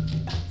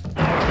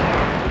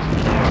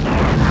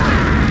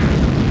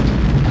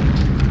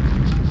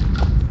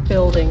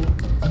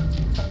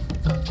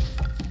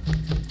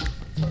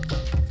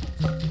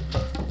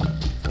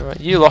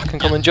 You lot can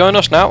come and join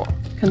us now.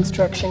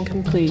 Construction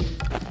complete.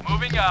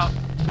 Moving out.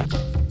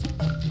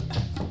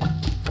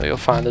 Or you'll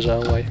find his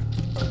own way.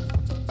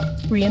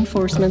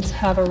 Reinforcements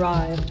have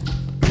arrived.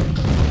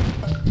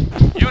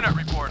 Unit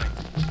reporting.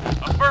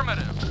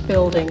 Affirmative.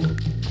 Building.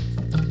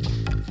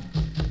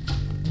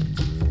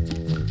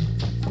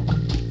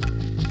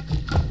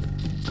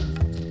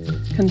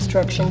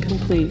 Construction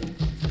complete.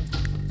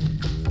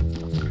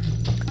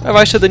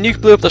 Alright, so the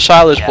nuke blew up the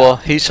silos, Yeah. but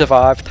he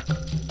survived.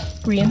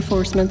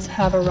 Reinforcements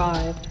have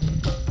arrived.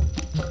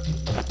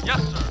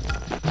 Yes,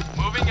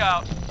 sir. Moving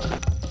out.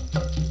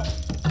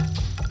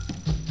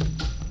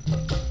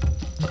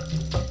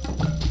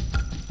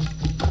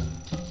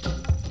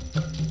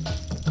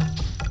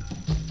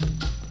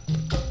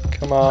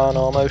 Come on,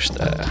 almost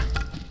there.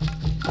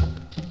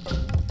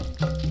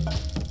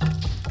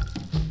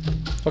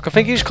 Look, I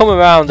think he's coming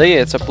around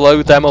here to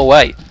blow them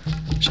away,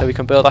 so we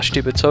can build that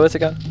stupid turret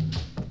again.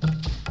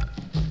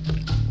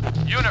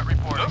 Unit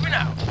reporting. Moving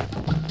out.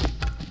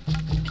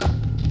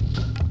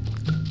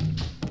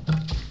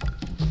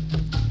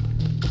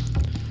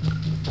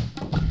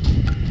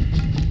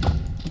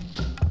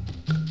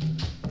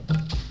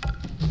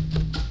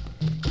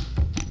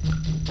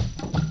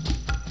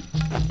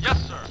 Yes,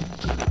 sir.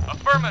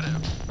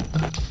 Affirmative.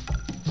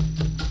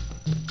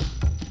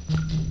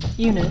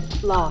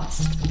 Unit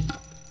lost.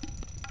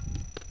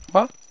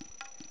 What?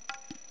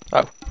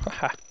 Oh,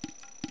 haha.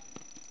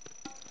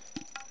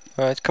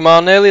 Right, come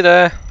on, nearly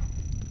there.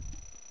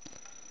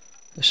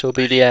 This will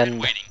be the And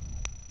end. waiting.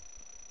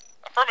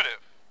 Affirmative.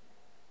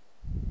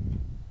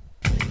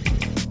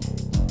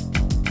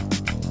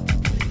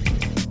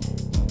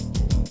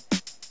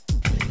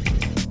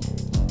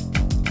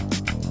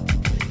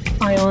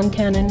 Ion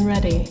cannon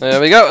ready.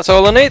 There we go, that's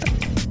all I need.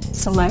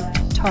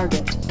 Select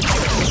target.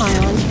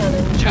 Ion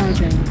cannon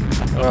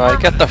charging. Alright,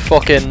 get the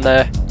fuck in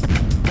there.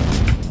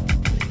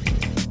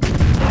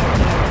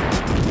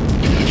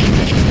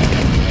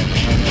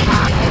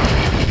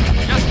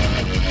 Yes, sir.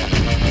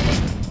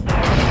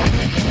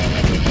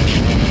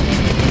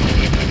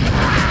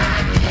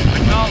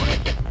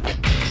 Acknowledged.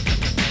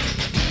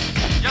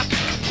 Yes,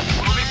 sir.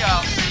 Moving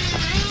out.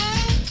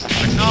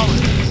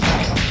 Acknowledged. Yes,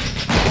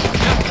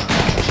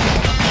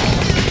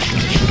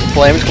 sir.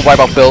 Flames can wipe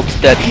out builds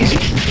dead easy.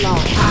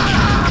 Lost.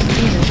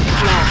 Unit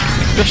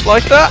lost. Just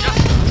like that.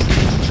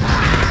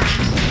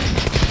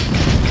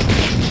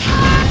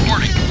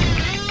 Reporting.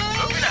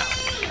 Moving out.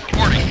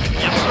 Reporting.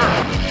 Yes, sir.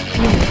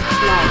 Unit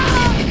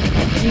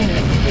lost.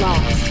 Unit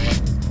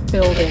lost.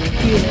 Building.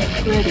 Unit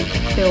ready.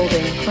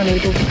 Building.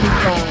 Unable to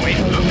comply.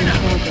 Building in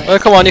progress. Oh,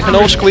 come on, you can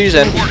all squeeze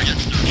in. Reporting,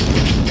 yes,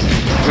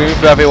 sir. Room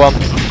for everyone.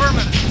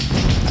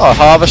 Affirmative. Oh,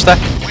 Harvester.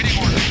 Waiting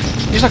orders.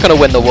 He's not going to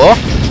win the war.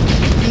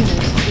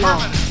 Unit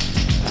lost.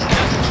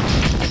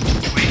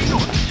 Waiting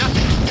orders. Yes,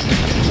 sir.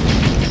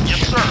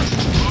 Yes, sir.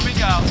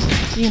 Moving out.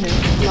 Unit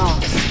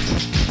lost.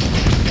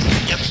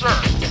 Yes, sir.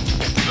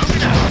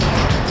 Moving out.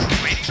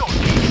 Waiting orders.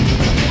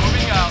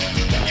 Moving out.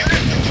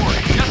 Unit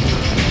reporting. Yes, sir.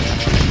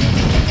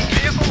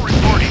 Vehicle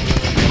reporting.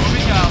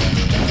 Moving out.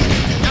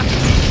 Yes,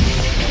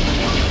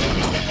 sir.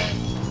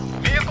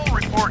 Vehicle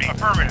reporting.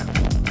 Affirmative.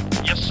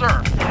 Yes, sir.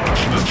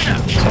 Moving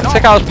out.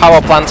 Take out his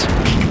power plant.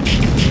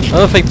 I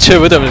don't think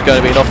two of them is going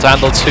to be enough to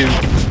handle two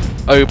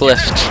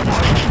obelisks.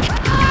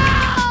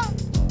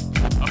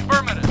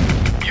 Affirmative.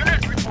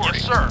 Unit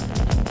reporting. Yes, sir.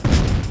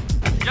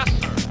 Yes,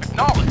 sir.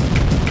 Acknowledged.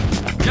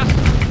 Yes,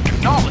 sir.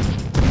 Acknowledged.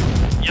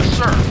 Yes,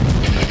 sir.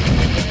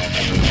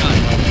 Got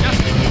it. Yes,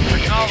 sir.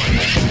 Acknowledged.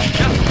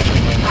 Yes, sir.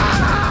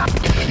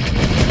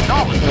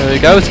 Acknowledged. There we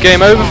go, it's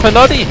game over for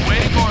Noddy.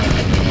 Waiting order.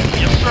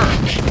 Yes, sir.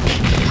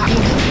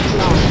 Unit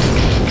lost.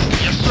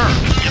 Yes, sir.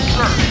 Yes,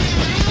 sir.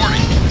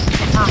 Reporting.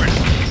 Affirmative.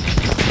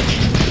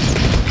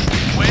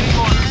 Waiting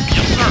order.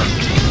 Yes, sir.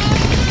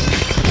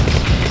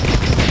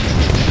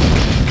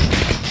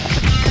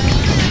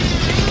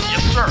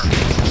 Yes, sir.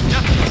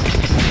 Yes, sir.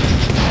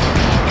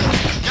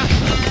 Yes,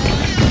 sir.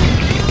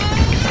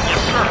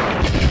 Yes, sir.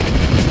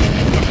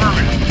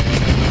 Affirmative.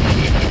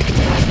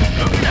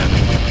 Moving out.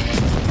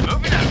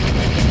 Moving out.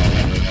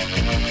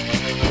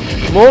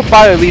 More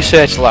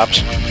bio-research labs.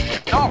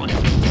 Acknowledged.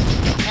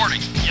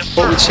 Reporting. Yes, sir.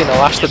 Thought we'd seen the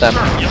last of them.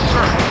 Yes, sir. Yes,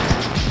 sir.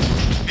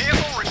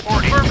 Vehicle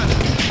reporting. Affirmative.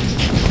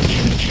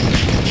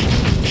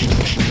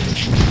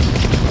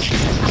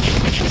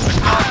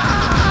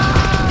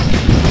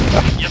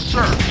 Yes,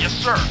 sir. Yes,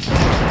 sir.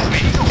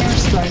 Waiting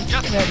orders. Airstrike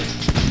Yes, sir. ready.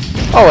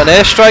 Oh, an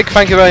airstrike,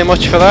 thank you very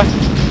much for that.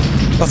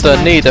 Not that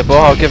I need it, but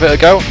I'll give it a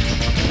go.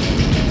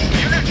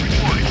 Unit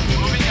reporting.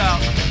 Moving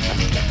out.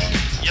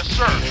 Yes,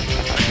 sir.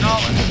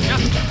 Acknowledged.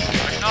 Yes, sir.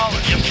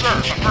 Acknowledged. Yes, sir.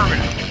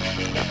 Affirmative.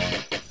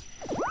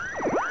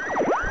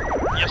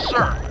 Yes,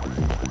 sir.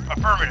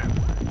 Affirmative.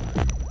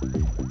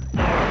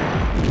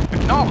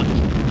 Acknowledged.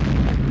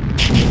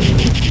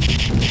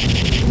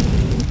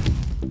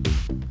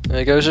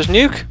 There goes his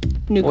nuke.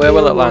 Nuclear Where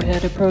will it land?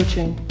 warhead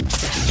approaching.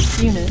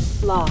 Unit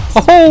lost.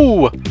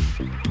 Oh!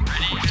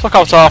 Took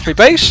out half my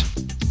base.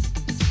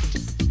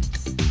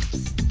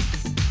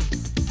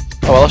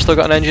 Oh well, I've still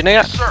got an engineer.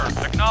 Yes, sir.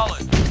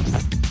 Acknowledged.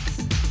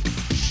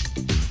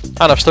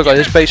 And I've still got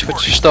his base,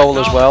 which he stole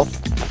as well.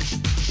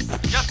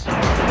 Yes, sir.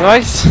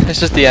 Right,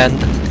 this is the end.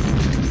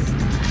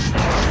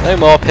 No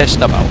more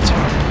pissing about.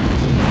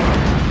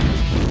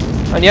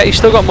 And yet he's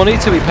still got money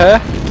to repair.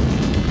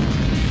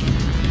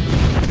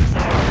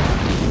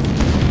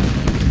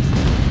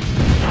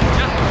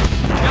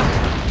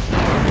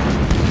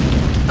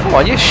 Come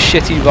on, you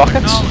shitty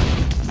rockets.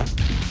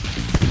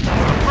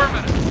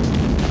 Affirmative.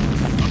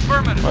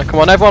 Affirmative. Right,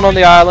 come on, everyone on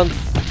the island.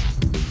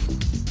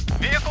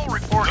 Vehicle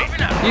reporting.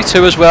 You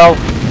too as well.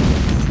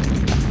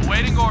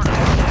 Awaiting order.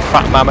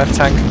 Fat mammoth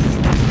tank.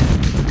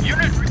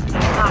 Unit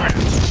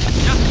affirmative.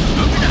 Yes, sir.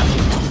 Moving out.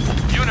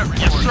 Unit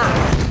reporting. Yes, sir.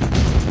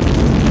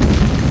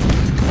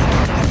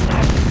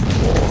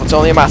 Oh, it's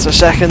only a matter of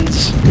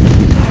seconds.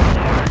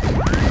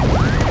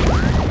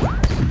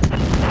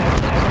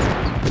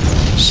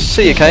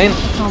 See you, Kane.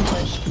 Accomplished.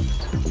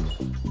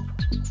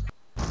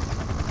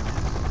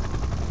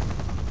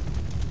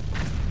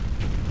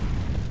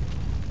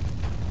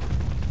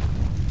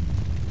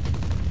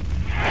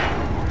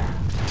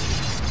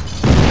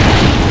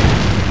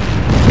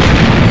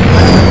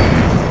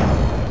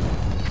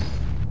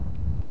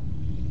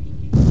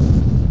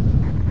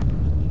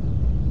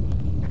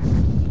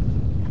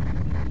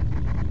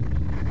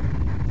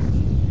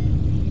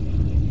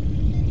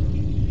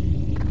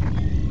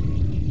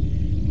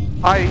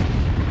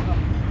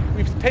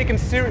 We've taken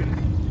serious.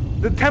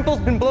 The temple's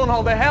been blown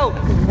all to hell.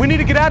 We need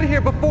to get out of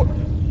here before...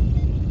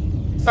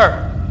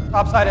 Sir,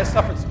 topside has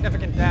suffered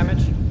significant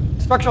damage.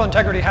 Structural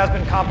integrity has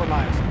been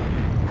compromised.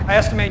 I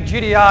estimate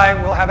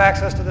GDI will have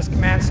access to this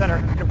command center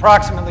in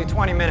approximately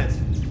 20 minutes.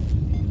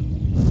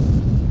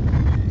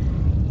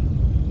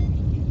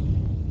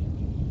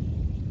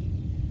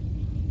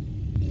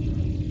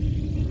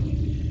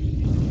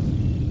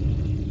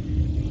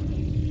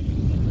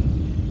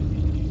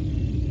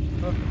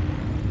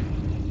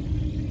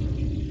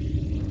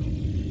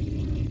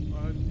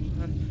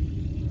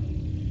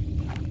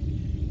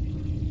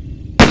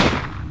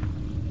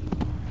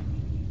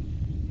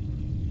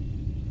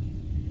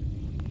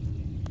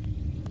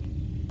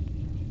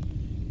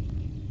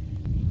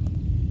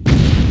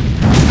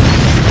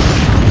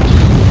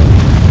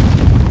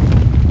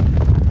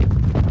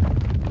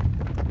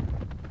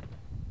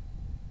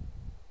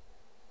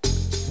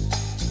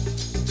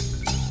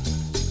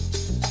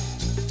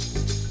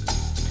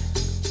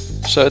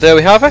 So there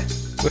we have it.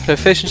 With an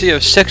efficiency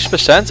of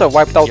 6%, I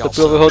wiped out the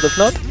Brotherhood of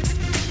Nod.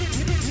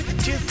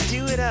 Just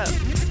do it up.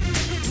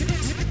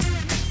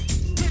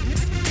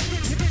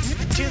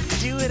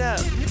 Just do it up.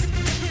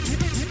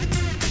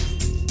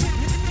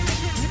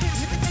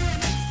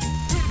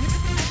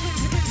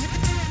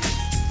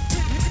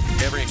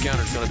 Every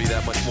encounter's gonna be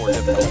that much more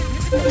difficult.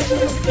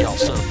 Y'all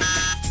son of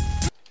a...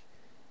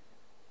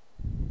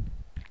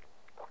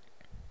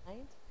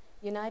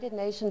 United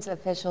Nations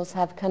officials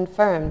have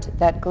confirmed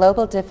that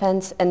Global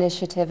Defense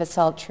Initiative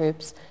assault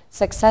troops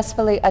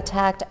successfully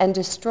attacked and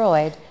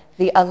destroyed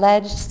the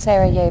alleged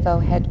Sarajevo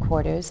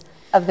headquarters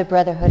of the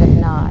Brotherhood of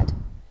Nod.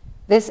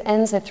 This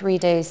ends a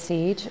 3-day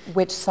siege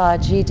which saw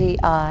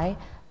GDI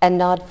and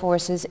Nod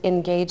forces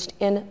engaged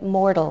in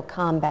mortal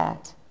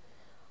combat.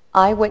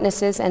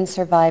 Eyewitnesses and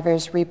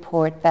survivors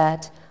report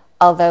that,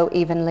 although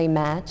evenly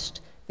matched,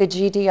 the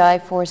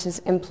GDI forces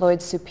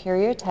employed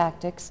superior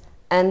tactics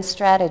and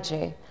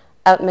strategy,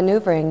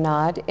 outmaneuvering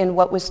Nod in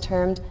what was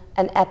termed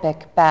an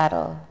epic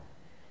battle.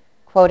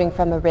 Quoting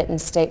from a written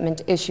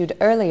statement issued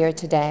earlier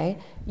today,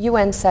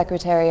 UN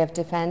Secretary of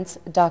Defense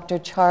Dr.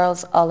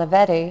 Charles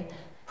Olivetti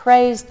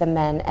praised the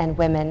men and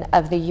women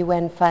of the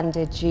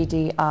UN-funded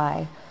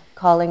GDI,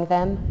 calling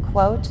them,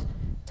 quote,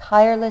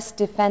 tireless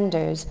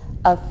defenders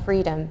of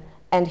freedom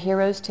and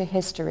heroes to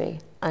history,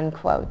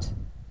 unquote.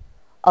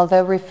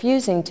 Although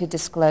refusing to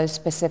disclose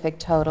specific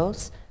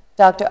totals,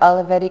 Dr.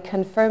 Olivetti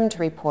confirmed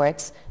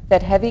reports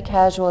that heavy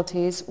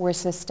casualties were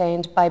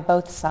sustained by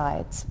both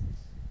sides.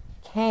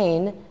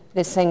 Kane,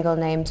 the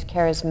single-named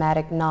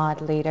charismatic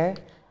Nod leader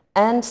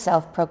and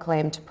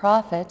self-proclaimed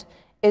prophet,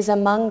 is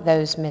among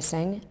those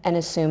missing and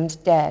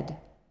assumed dead.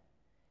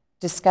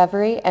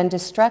 Discovery and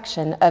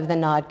destruction of the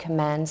Nod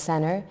Command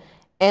Center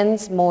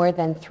ends more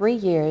than 3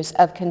 years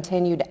of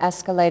continued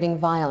escalating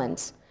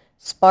violence,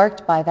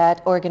 sparked by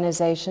that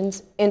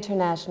organization's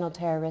international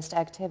terrorist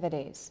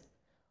activities.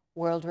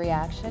 World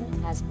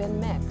reaction has been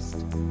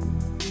mixed.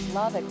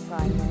 Slavic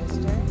Prime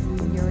Minister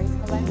Yuri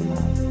Polenko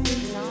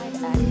denied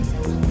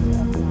accusations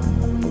of